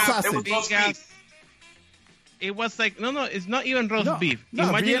Vienna sausage. It was like, no, it's not even roast beef.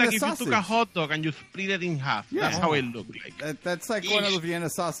 Imagine Vienna like if sausage. you took a hot dog and you split it in half. Yeah. That's how it looked like. That's like one of the Vienna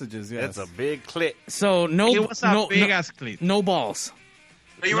sausages, yes. That's a big clit. So It was a big-ass clit. No balls.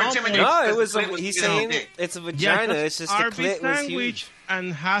 You were intimidated. No, it because was. the clit He's bigger than saying the dick. it's a vagina. It's just the Arby's clit was sandwich huge.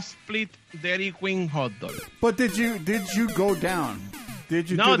 and half split Dairy Queen hot dog. But did you go down? Did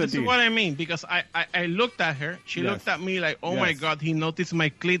you No, do the this is deed? what I mean because I looked at her. She Yes. looked at me like, oh Yes. my God, he noticed my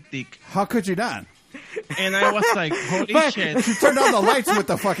clit dick. How could you not? And I was like, holy shit. You turned on the lights with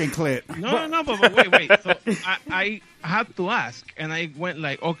the fucking clit. No, but wait. So I had to ask, and I went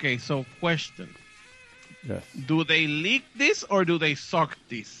like, okay, so question. Yes. Do they leak this or do they suck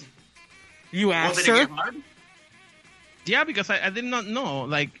this? You asked her? Yeah, because I did not know.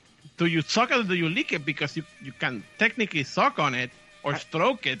 Like, do you suck it or do you leak it? Because you can technically suck on it or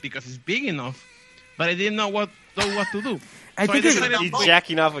stroke it because it's big enough. But I didn't know what to do. I think he's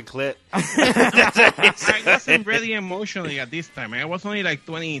jacking off a clit. I wasn't ready emotionally at this time. I was only like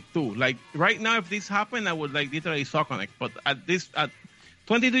 22. Like right now, if this happened, I would like literally suck on it. But at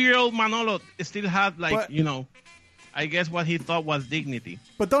 22-year-old Manolo still had like, I guess what he thought was dignity.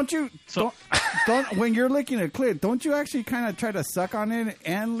 But don't when you're licking a clit, don't you actually kind of try to suck on it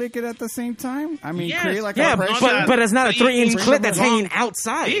and lick it at the same time? I mean, yes. create like a pressure. But it's not a 3-inch clit that's hanging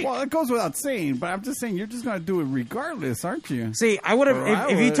outside. Well, it goes without saying, but I'm just saying you're just going to do it regardless, aren't you? See, I would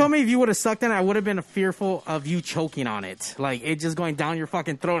have, if you told me if you would have sucked on it, I would have been fearful of you choking on it. Like, it just going down your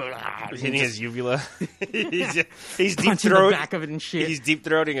fucking throat. Hitting his uvula. he's deep punching the back of it and shit. He's deep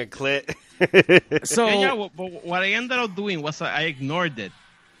throating a clit. So but what I ended up doing was I ignored it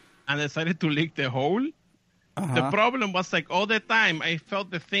and decided to lick the hole. The problem was like all the time I felt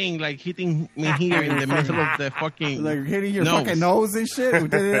the thing like hitting me here in the middle of the fucking like hitting your fucking nose and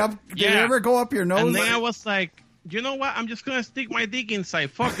shit. Did it ever go up your nose? And then I was like, you know what? I'm just gonna stick my dick inside.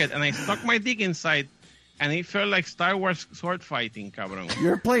 Fuck it. And I stuck my dick inside, and it felt like Star Wars sword fighting, cabrón.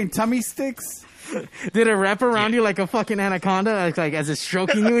 You're playing tummy sticks. Did it wrap around you like a fucking anaconda, like as it's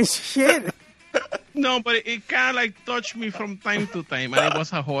stroking you and shit? No, but it kind of like touched me from time to time, and it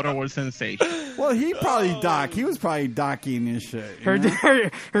was a horrible sensation. Well, he was probably docking and shit. Her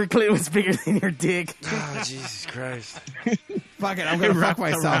clit was bigger than your dick. Oh, Jesus Christ. Fuck it, I'm going to fuck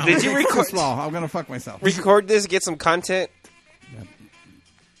myself. Did you record? I'm going to fuck myself. Record this, get some content.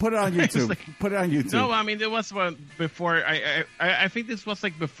 Put it on YouTube. Put it on YouTube. No, I mean, there was before. I think this was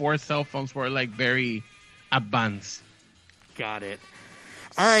like before cell phones were like very advanced. Got it.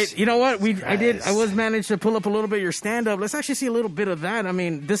 All right, you know what? I was managed to pull up a little bit of your stand-up. Let's actually see a little bit of that. I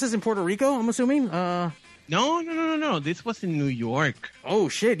mean, this is in Puerto Rico, I'm assuming? No. This was in New York. Oh,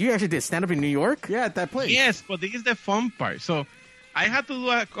 shit. You actually did stand-up in New York? Yeah, at that place. Yes, but this is the fun part. So I had to do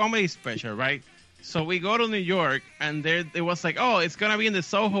a comedy special, right? So we go to New York, and there it was like, oh, it's going to be in the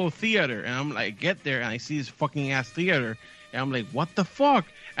Soho Theater. And I'm like, get there, and I see this fucking ass theater. And I'm like, what the fuck?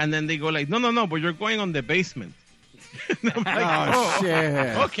 And then they go like, no, but you're going on the basement. I'm like,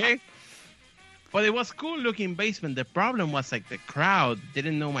 shit. Okay. But it was cool looking basement. The problem was like the crowd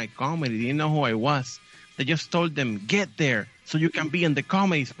didn't know my comedy, didn't know who I was. They just told them, get there so you can be in the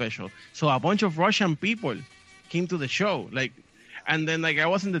comedy special. So a bunch of Russian people came to the show. And then I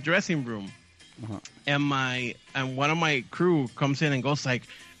was in the dressing room, and one of my crew comes in and goes like,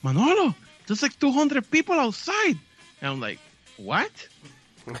 Manolo, there's like 200 people outside. And I'm like, what?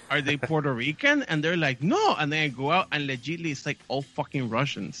 Are they Puerto Rican? And they're like, no. And then I go out and legitimately it's like all fucking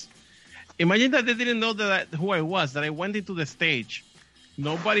Russians. Imagine that they didn't know who I was, that I went into the stage.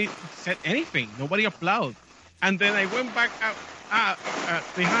 Nobody said anything. Nobody applauded. And then I went back out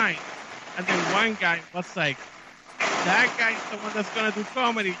behind. And then one guy was like, that guy's the one that's going to do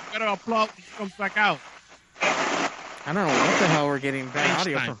comedy. You got to applaud when he comes back out. I don't know what the hell we're getting bad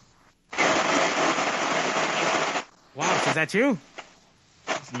audio from. Wow, is that you?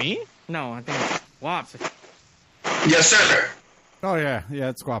 It's me? No, I think it's Wops. Yes, sir. Oh, yeah,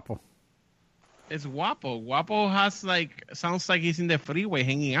 it's Guapo. It's Guapo. Guapo sounds like he's in the freeway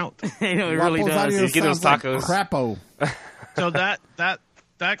hanging out. I know, it really does. You get those tacos. Like crapo. So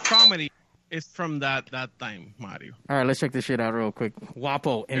that comedy is from that time, Mario. All right, let's check this shit out real quick.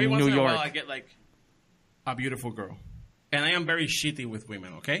 Guapo in New York. Every once in a while, I get like a beautiful girl. And I am very shitty with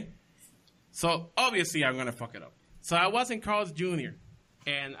women, okay? So obviously I'm going to fuck it up. So I was in Carl's Jr.,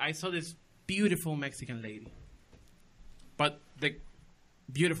 and I saw this beautiful Mexican lady. But the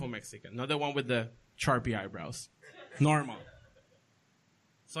beautiful Mexican, not the one with the Sharpie eyebrows. Normal.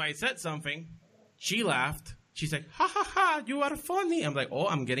 So I said something. She laughed. She's like, ha ha ha, you are funny. I'm like, oh,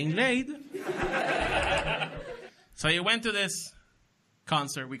 I'm getting laid. So I went to this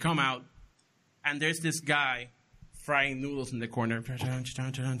concert. We come out, and there's this guy frying noodles in the corner.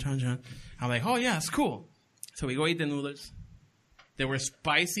 I'm like, oh, yeah, it's cool. So we go eat the noodles. They were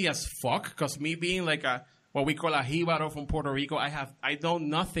spicy as fuck, because me being like what we call a jíbaro from Puerto Rico, I know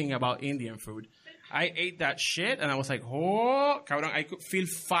nothing about Indian food. I ate that shit, and I was like, oh, cabrón, I could feel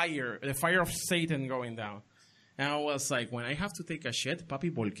fire, the fire of Satan going down. And I was like, when I have to take a shit,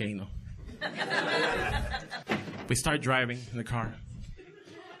 papi volcano. We start driving in the car.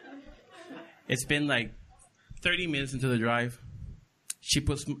 It's been like 30 minutes into the drive. She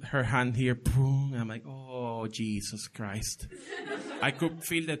puts her hand here, boom, and I'm like, oh, Jesus Christ. I could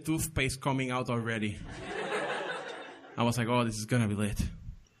feel the toothpaste coming out already. I was like, oh, this is going to be lit.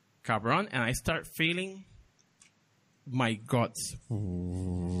 Cabron, and I start feeling my guts. I'm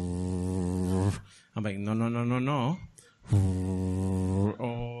like, no.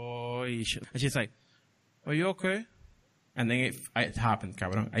 Oh, shit. And she's like, are you okay? And then it happened,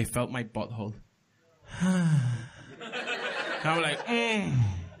 cabron. I felt my butthole. I'm like,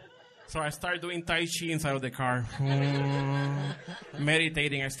 So I started doing Tai Chi inside of the car.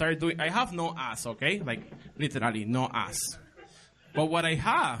 Meditating. I have no ass, okay? Like, literally, no ass. But what I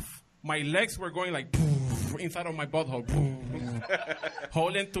have, my legs were going like inside of my butthole.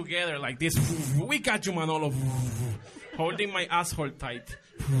 Holding together like this. We got you, Manolo. Holding my asshole tight.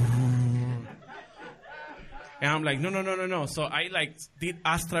 And I'm like, no. So I like did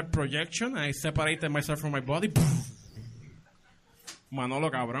astral projection and I separated myself from my body. Manolo,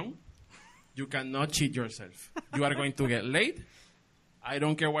 cabrón, you cannot cheat yourself. You are going to get late. I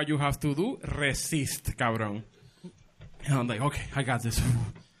don't care what you have to do. Resist, cabrón. And I'm like, okay, I got this.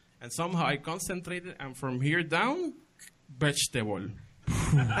 And somehow I concentrated, and from here down, vegetable.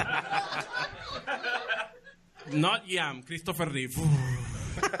 Not yam, Christopher Reeve.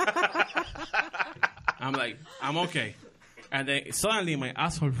 I'm like, I'm okay. And then suddenly my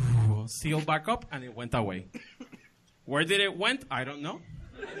asshole sealed back up and it went away. Where did it went? I don't know.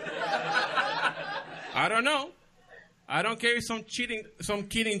 I don't care if some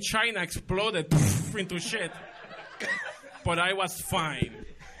kid in China exploded into shit. But I was fine.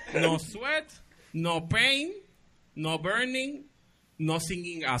 No sweat, no pain, no burning, no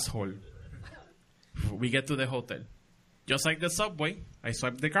singing asshole. We get to the hotel. Just like the subway, I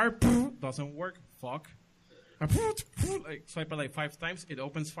swipe the car, doesn't work, fuck. I swipe it like 5 times, it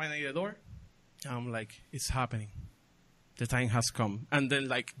opens finally the door. I'm like, it's happening. The time has come. And then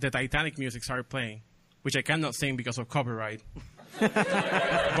like the Titanic music started playing, which I cannot sing because of copyright.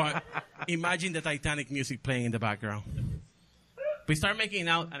 But imagine the Titanic music playing in the background. We start making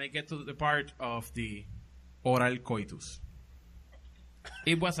out, and I get to the part of the oral coitus.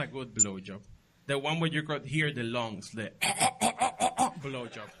 It was a good blowjob. The one where you could hear the lungs, the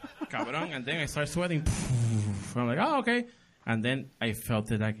blowjob. Cabrón. And then I start sweating. I'm like, oh, okay. And then I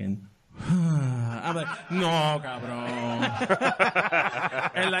felt it again. I'm like, no, cabrón.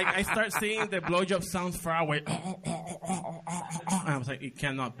 And like, I start seeing the blowjob sounds far away. And I was like, it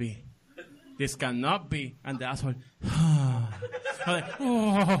cannot be. This cannot be. And the asshole, I'm like,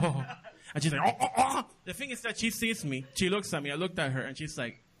 oh. And she's like, oh. The thing is that she sees me. She looks at me. I looked at her, and she's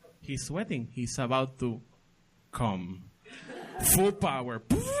like, he's sweating. He's about to come. Full power.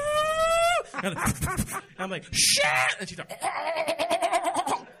 And I'm like, shit! And she's like,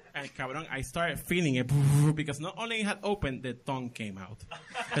 and cabrón, I started feeling it because not only it had opened, the tongue came out.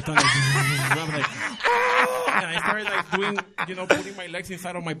 The tongue, I'm like, and I started like doing, putting my legs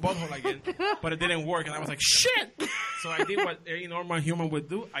inside of my butthole again, but it didn't work, and I was like, shit! So I did what any normal human would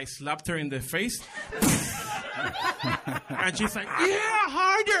do. I slapped her in the face, and she's like, yeah,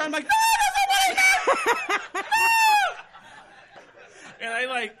 harder. I'm like, no, that's not what I meant. And I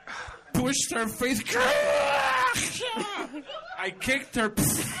like pushed her face. I kicked her.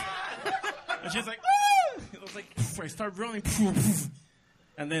 And she's like, oh! It was like, I start running.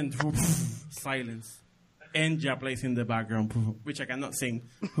 And then silence. Enja plays in the background, which I cannot sing.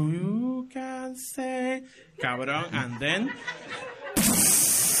 Who can say? Cabrón. And then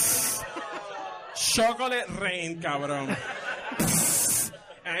chocolate rain, cabrón.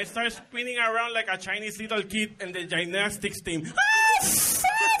 And I start spinning around like a Chinese little kid in the gymnastics team.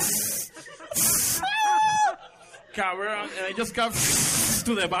 Cabrón. And I just got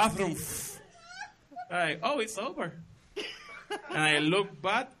to the bathroom. Like, oh, it's over. And I look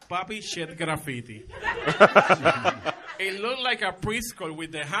back, papi, shit graffiti. It looked like a preschool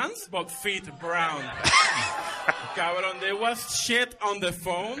with the hands, but feet brown. Cabrón, there was shit on the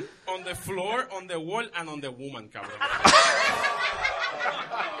phone, on the floor, on the wall, and on the woman, cabrón.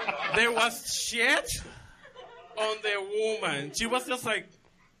 There was shit on the woman. She was just like,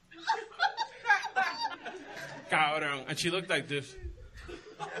 cabrón. And she looked like this.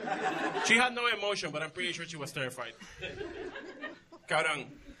 She had no emotion, but I'm pretty sure she was terrified. Cabrón,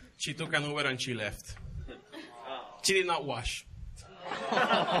 she took an Uber and she left. She did not wash.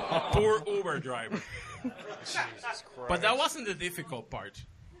 Poor Uber driver. Jesus Christ. But that wasn't the difficult part.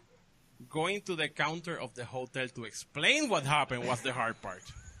 Going to the counter of the hotel to explain what happened was the hard part.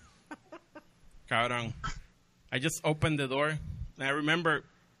 Cabrón. I just opened the door, and I remember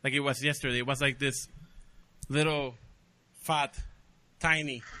like it was yesterday. It was like this little, fat,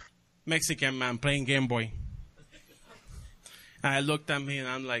 tiny Mexican man playing Game Boy. And I looked at me and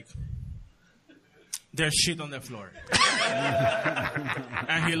I'm like, there's shit on the floor.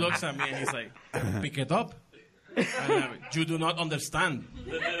 And he looks at me and he's like, pick it up. And I'm like, you do not understand.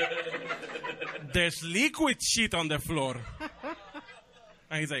 There's liquid shit on the floor.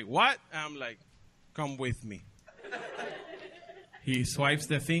 And he's like, what? And I'm like, come with me. He swipes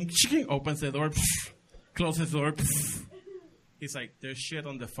the thing, opens the door, closes the door. He's like, there's shit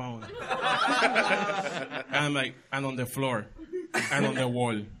on the phone. And I'm like, and on the floor, and on the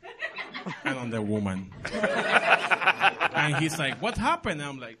wall, and on the woman. And he's like, what happened? And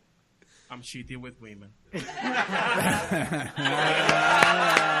I'm like, I'm shitty with women. Look at that.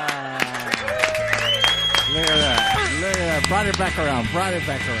 Look at that. Brought it back around.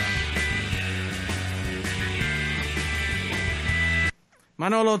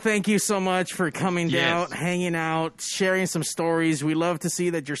 Manolo, thank you so much for coming down, hanging out, sharing some stories. We love to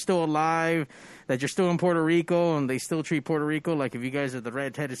see that you're still alive, that you're still in Puerto Rico, and they still treat Puerto Rico like if you guys are the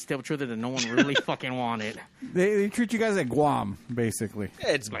red-headed stepchildren that no one really fucking wanted. They treat you guys like Guam, basically.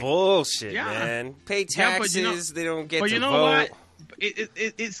 It's bullshit, man. Pay taxes, they don't get to vote. But you know what?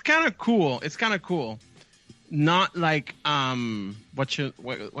 It's kind of cool. It's kind of cool. Not like, how do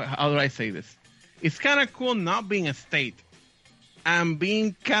I say this? It's kind of cool not being a state. And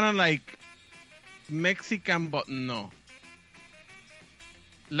being kind of like Mexican, but no.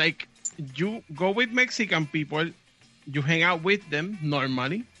 Like, you go with Mexican people, you hang out with them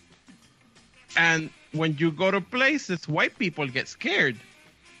normally. And when you go to places, white people get scared.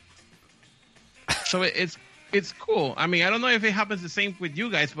 So it's cool. I mean, I don't know if it happens the same with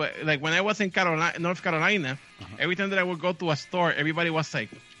you guys, but like when I was in North Carolina, every time that I would go to a store, everybody was like,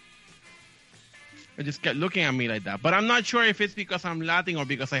 they just kept looking at me like that. But I'm not sure if it's because I'm Latin or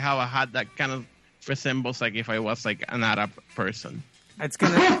because I have a hat that kind of resembles like if I was like an Arab person. It's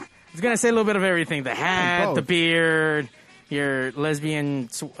gonna say a little bit of everything: the hat, the beard, your lesbian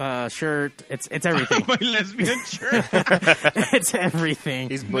shirt. It's everything. My lesbian shirt. It's everything.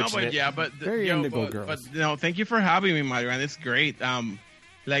 He's butchering it. Yeah, but very indigo girls. But thank you for having me, Mario, and it's great.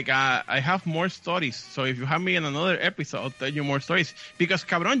 I have more stories. So if you have me in another episode, I'll tell you more stories. Because,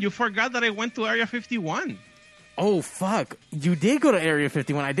 cabron, you forgot that I went to Area 51. Oh, fuck. You did go to Area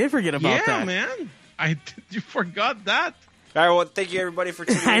 51. I did forget about that. Yeah, man. You forgot that. All right, well, thank you, everybody, for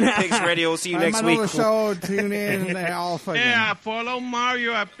tuning in to Pigs Radio. We'll see you next week. Show, tune in. Yeah, follow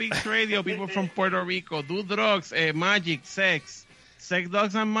Mario at Pigs Radio. People from Puerto Rico. Do drugs, magic, sex. Sex,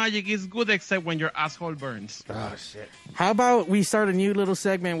 dogs, and magic is good except when your asshole burns. Oh, shit. How about we start a new little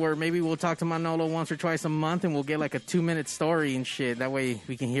segment where maybe we'll talk to Manolo once or twice a month and we'll get like a 2-minute story and shit. That way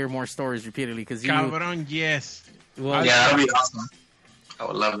we can hear more stories repeatedly. Cabron, yes. Well, yeah, that would be awesome. I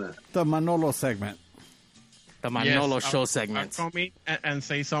would love that. The Manolo segment. The Manolo show segment. I'll come in and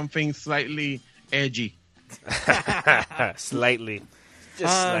say something slightly edgy. Slightly.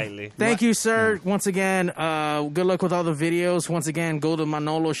 Just slightly. Thank you, sir. Once again, good luck with all the videos. Once again, go to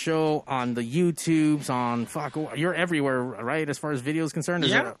Manolo Show on the YouTubes, on you're everywhere, right? As far as video is concerned.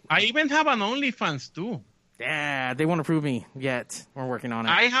 Yeah, I even have an OnlyFans too. Yeah, they won't approve me yet. We're working on it.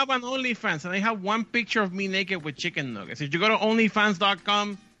 I have an OnlyFans, and I have one picture of me naked with chicken nuggets. If you go to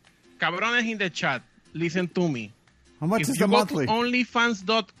OnlyFans.com, cabrones in the chat, listen to me. How much is the monthly? If you go to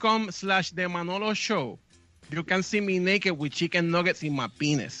OnlyFans.com/The Manolo Show, you can see me naked with chicken nuggets in my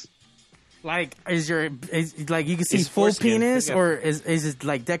penis. Like, is you can see full penis, or is it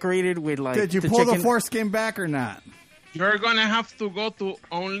like decorated with like? Did you pull the foreskin back or not? You're gonna have to go to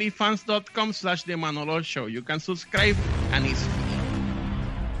OnlyFans.com/The Manolo Show. You can subscribe, and it's free.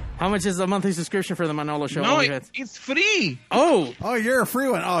 How much is the monthly subscription for the Manolo Show? No, it's free. Oh, you're a free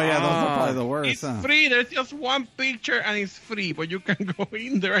one. Oh yeah, those are probably the worst. It's free. There's just one picture, and it's free, but you can go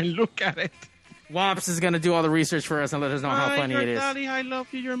in there and look at it. Wops is going to do all the research for us and let us know how funny it is. Daddy, I love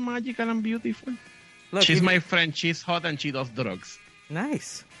you. You're magical and beautiful. Look, she's my friend. She's hot and she does drugs.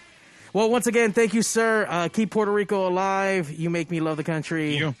 Nice. Well, once again, thank you, sir. Keep Puerto Rico alive. You make me love the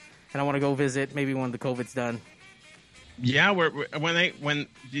country. And I want to go visit maybe when the COVID's done. Yeah,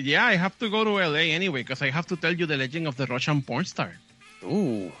 I have to go to LA anyway because I have to tell you the legend of the Russian porn star.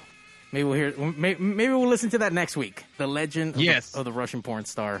 Ooh. Maybe we'll hear. Maybe we'll listen to that next week. The legend of the Russian porn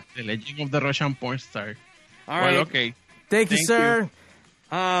star. The legend of the Russian porn star. All right. Okay. Thank you, sir.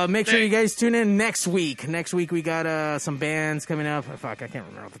 Make sure you guys tune in next week. Next week we got some bands coming up. Fuck, I can't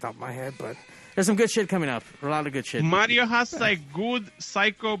remember off the top of my head, but there's some good shit coming up. A lot of good shit. Mario has like good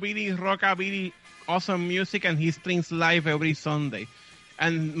psychobilly, rockabilly, awesome music, and he streams live every Sunday.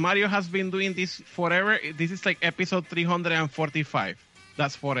 And Mario has been doing this forever. This is like episode 345.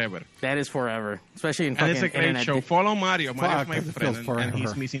 That's forever. That is forever. Especially in fucking internet. And it's a great show. Follow Mario. Mario's my friend, and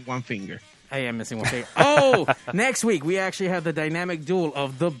he's missing one finger. I am missing one thing. Oh, next week we actually have the dynamic duel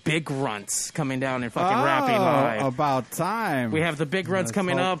of the Big Runts coming down and fucking rapping live. About time. We have the Big Runts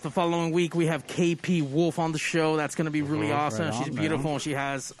coming up. The following week we have KP Wolf on the show. That's going to be really awesome. right on, She's beautiful and she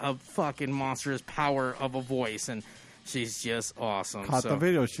has a fucking monstrous power of a voice and she's just awesome. Caught the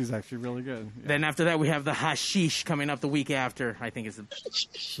video. She's actually really good. Yeah. Then after that we have the Hashish coming up the week after. I think it's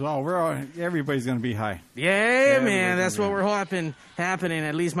So everybody's going to be high. Yeah, man. That's what we're hoping happening.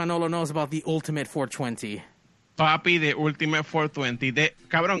 At least Manolo knows about the Ultimate 420. Papi, the Ultimate 420.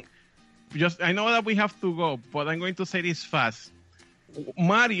 Cabrón, I know that we have to go, but I'm going to say this fast.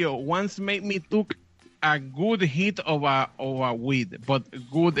 Mario once made me took a good hit of a weed, but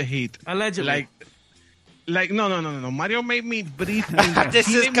good hit. Allegedly. Like no. Mario made me breathe. This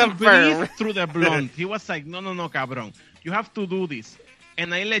he is made me confirmed. breathe through the blunt. He was like, no, cabrón. You have to do this.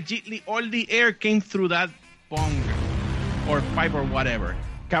 And I legitly, all the air came through that bong or pipe or whatever.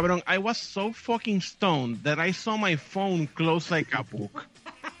 Cabrón, I was so fucking stoned that I saw my phone close like a book.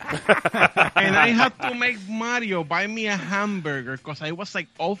 And I had to make Mario buy me a hamburger because I was like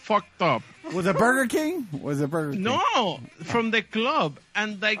all fucked up. Was it Burger King? No, from the club.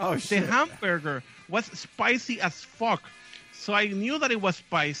 And like the shit. hamburger was spicy as fuck. So I knew that it was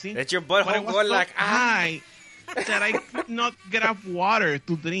spicy. That your but I butthole was going so like, high that I could not get up water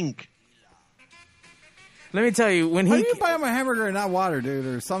to drink. Let me tell you, How do you buy him a hamburger and not water, dude,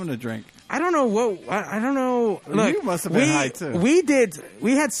 or something to drink? I don't know what. I don't know. Look, you must have been high too.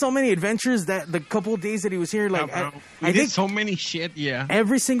 We had so many adventures that the couple of days that he was here, like I did so many shit. Yeah,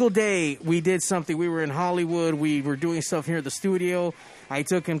 every single day we did something. We were in Hollywood. We were doing stuff here at the studio. I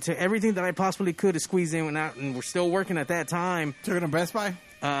took him to everything that I possibly could to squeeze in and out, and we're still working at that time. Took him to Best Buy.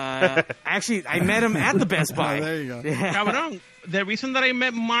 Actually, I met him at the Best Buy. Oh, there you go. Yeah. Cabrón, the reason that I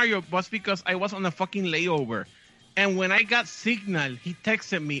met Mario was because I was on a fucking layover. And when I got signal, he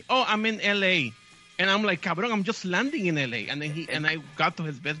texted me, "Oh, I'm in LA." And I'm like, "Cabrón, I'm just landing in LA." And then I got to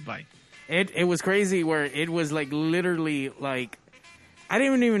his Best Buy. It was crazy where it was like literally like I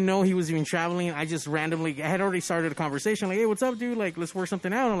didn't even know he was even traveling. I just randomly I had already started a conversation like, "Hey, what's up, dude? Like, let's work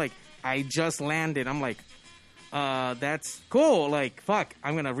something out." And I'm like, I just landed. I'm like, that's cool. Like, fuck,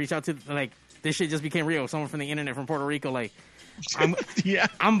 I'm gonna reach out to like this shit just became real. Someone from the internet from Puerto Rico, like.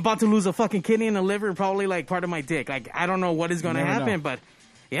 I'm about to lose a fucking kidney and a liver and probably like part of my dick. Like I don't know what is going to happen, but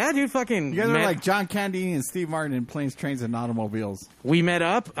yeah, dude, fucking. You guys are like John Candy and Steve Martin in Planes, Trains, and Automobiles. We met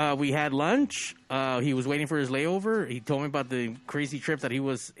up. We had lunch. He was waiting for his layover. He told me about the crazy trip that he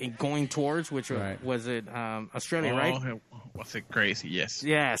was going towards, which was it Australia, right? Was it crazy? Yes.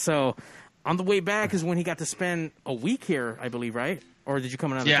 Yeah. So on the way back is when he got to spend a week here, I believe, right? Or did you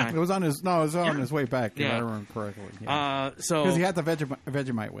come another time? It was on his on his way back. If I remember correctly. Yeah. Because he had the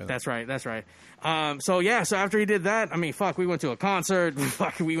Vegemite with him. That's right. So after he did that, I mean, fuck, we went to a concert.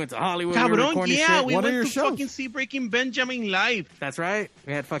 We went to Hollywood. Cabrón, we what went are to your fucking see Breaking Benjamin live. That's right.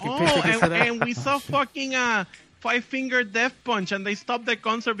 We had fucking tickets for that. And we saw fucking Five Finger Death Punch, and they stopped the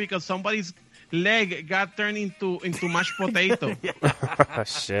concert because somebody's leg got turned into mashed potato.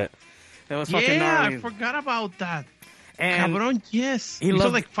 Shit. That was fucking gnarly. I forgot about that. And Cabrón, yes. He saw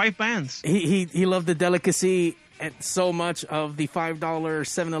loved like 5 bands. He loved the delicacy and so much of the $5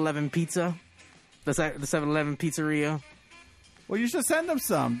 7-Eleven pizza. The 7-Eleven pizzeria. Well, you should send them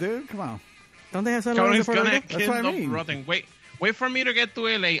some, dude. Come on. Don't they have 7-Eleven in Puerto Rico? That's what I mean. Rotten. Wait for me to get to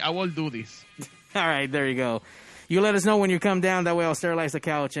LA. I will do this. All right, there you go. You let us know when you come down. That way I'll sterilize the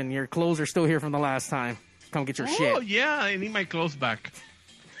couch and your clothes are still here from the last time. Come get your shit. Oh, yeah. I need my clothes back.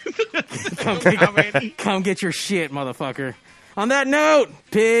 Come get your shit, motherfucker. On that note,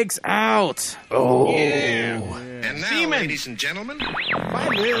 pigs out. Oh. Yeah. And now, ladies and gentlemen. Bye,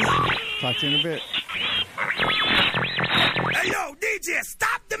 Liz. Talk to you in a bit. Hey, yo, DJ,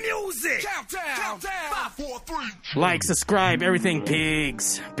 stop the music. Countdown. 5, 4, 3. Like, subscribe, everything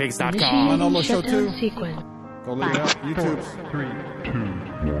pigs. Pigs.com. Manolo Show 2. Go look it up. YouTube. 3,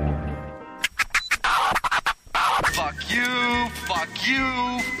 2, 1. Fuck you, fuck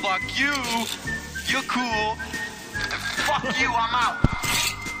you, fuck you. You're cool. Fuck you, I'm out.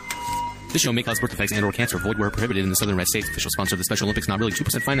 This show may cause birth defects and or cancer. Void where prohibited in the Southern United States. Official sponsor of the Special Olympics. Not really.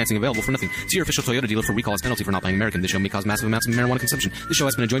 2% financing available for nothing. See your official Toyota dealer for recall as penalty for not buying American. This show may cause massive amounts of marijuana consumption. This show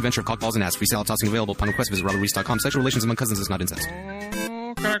has been a joint venture of cockballs and ass. Free salad tossing available upon request. Visit robertreese.com. Sexual relations among cousins is not incest.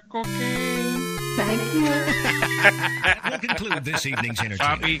 Crack cocaine. Thank you. That will conclude this evening's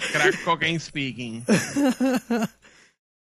entertainment. Papi, crack cocaine speaking.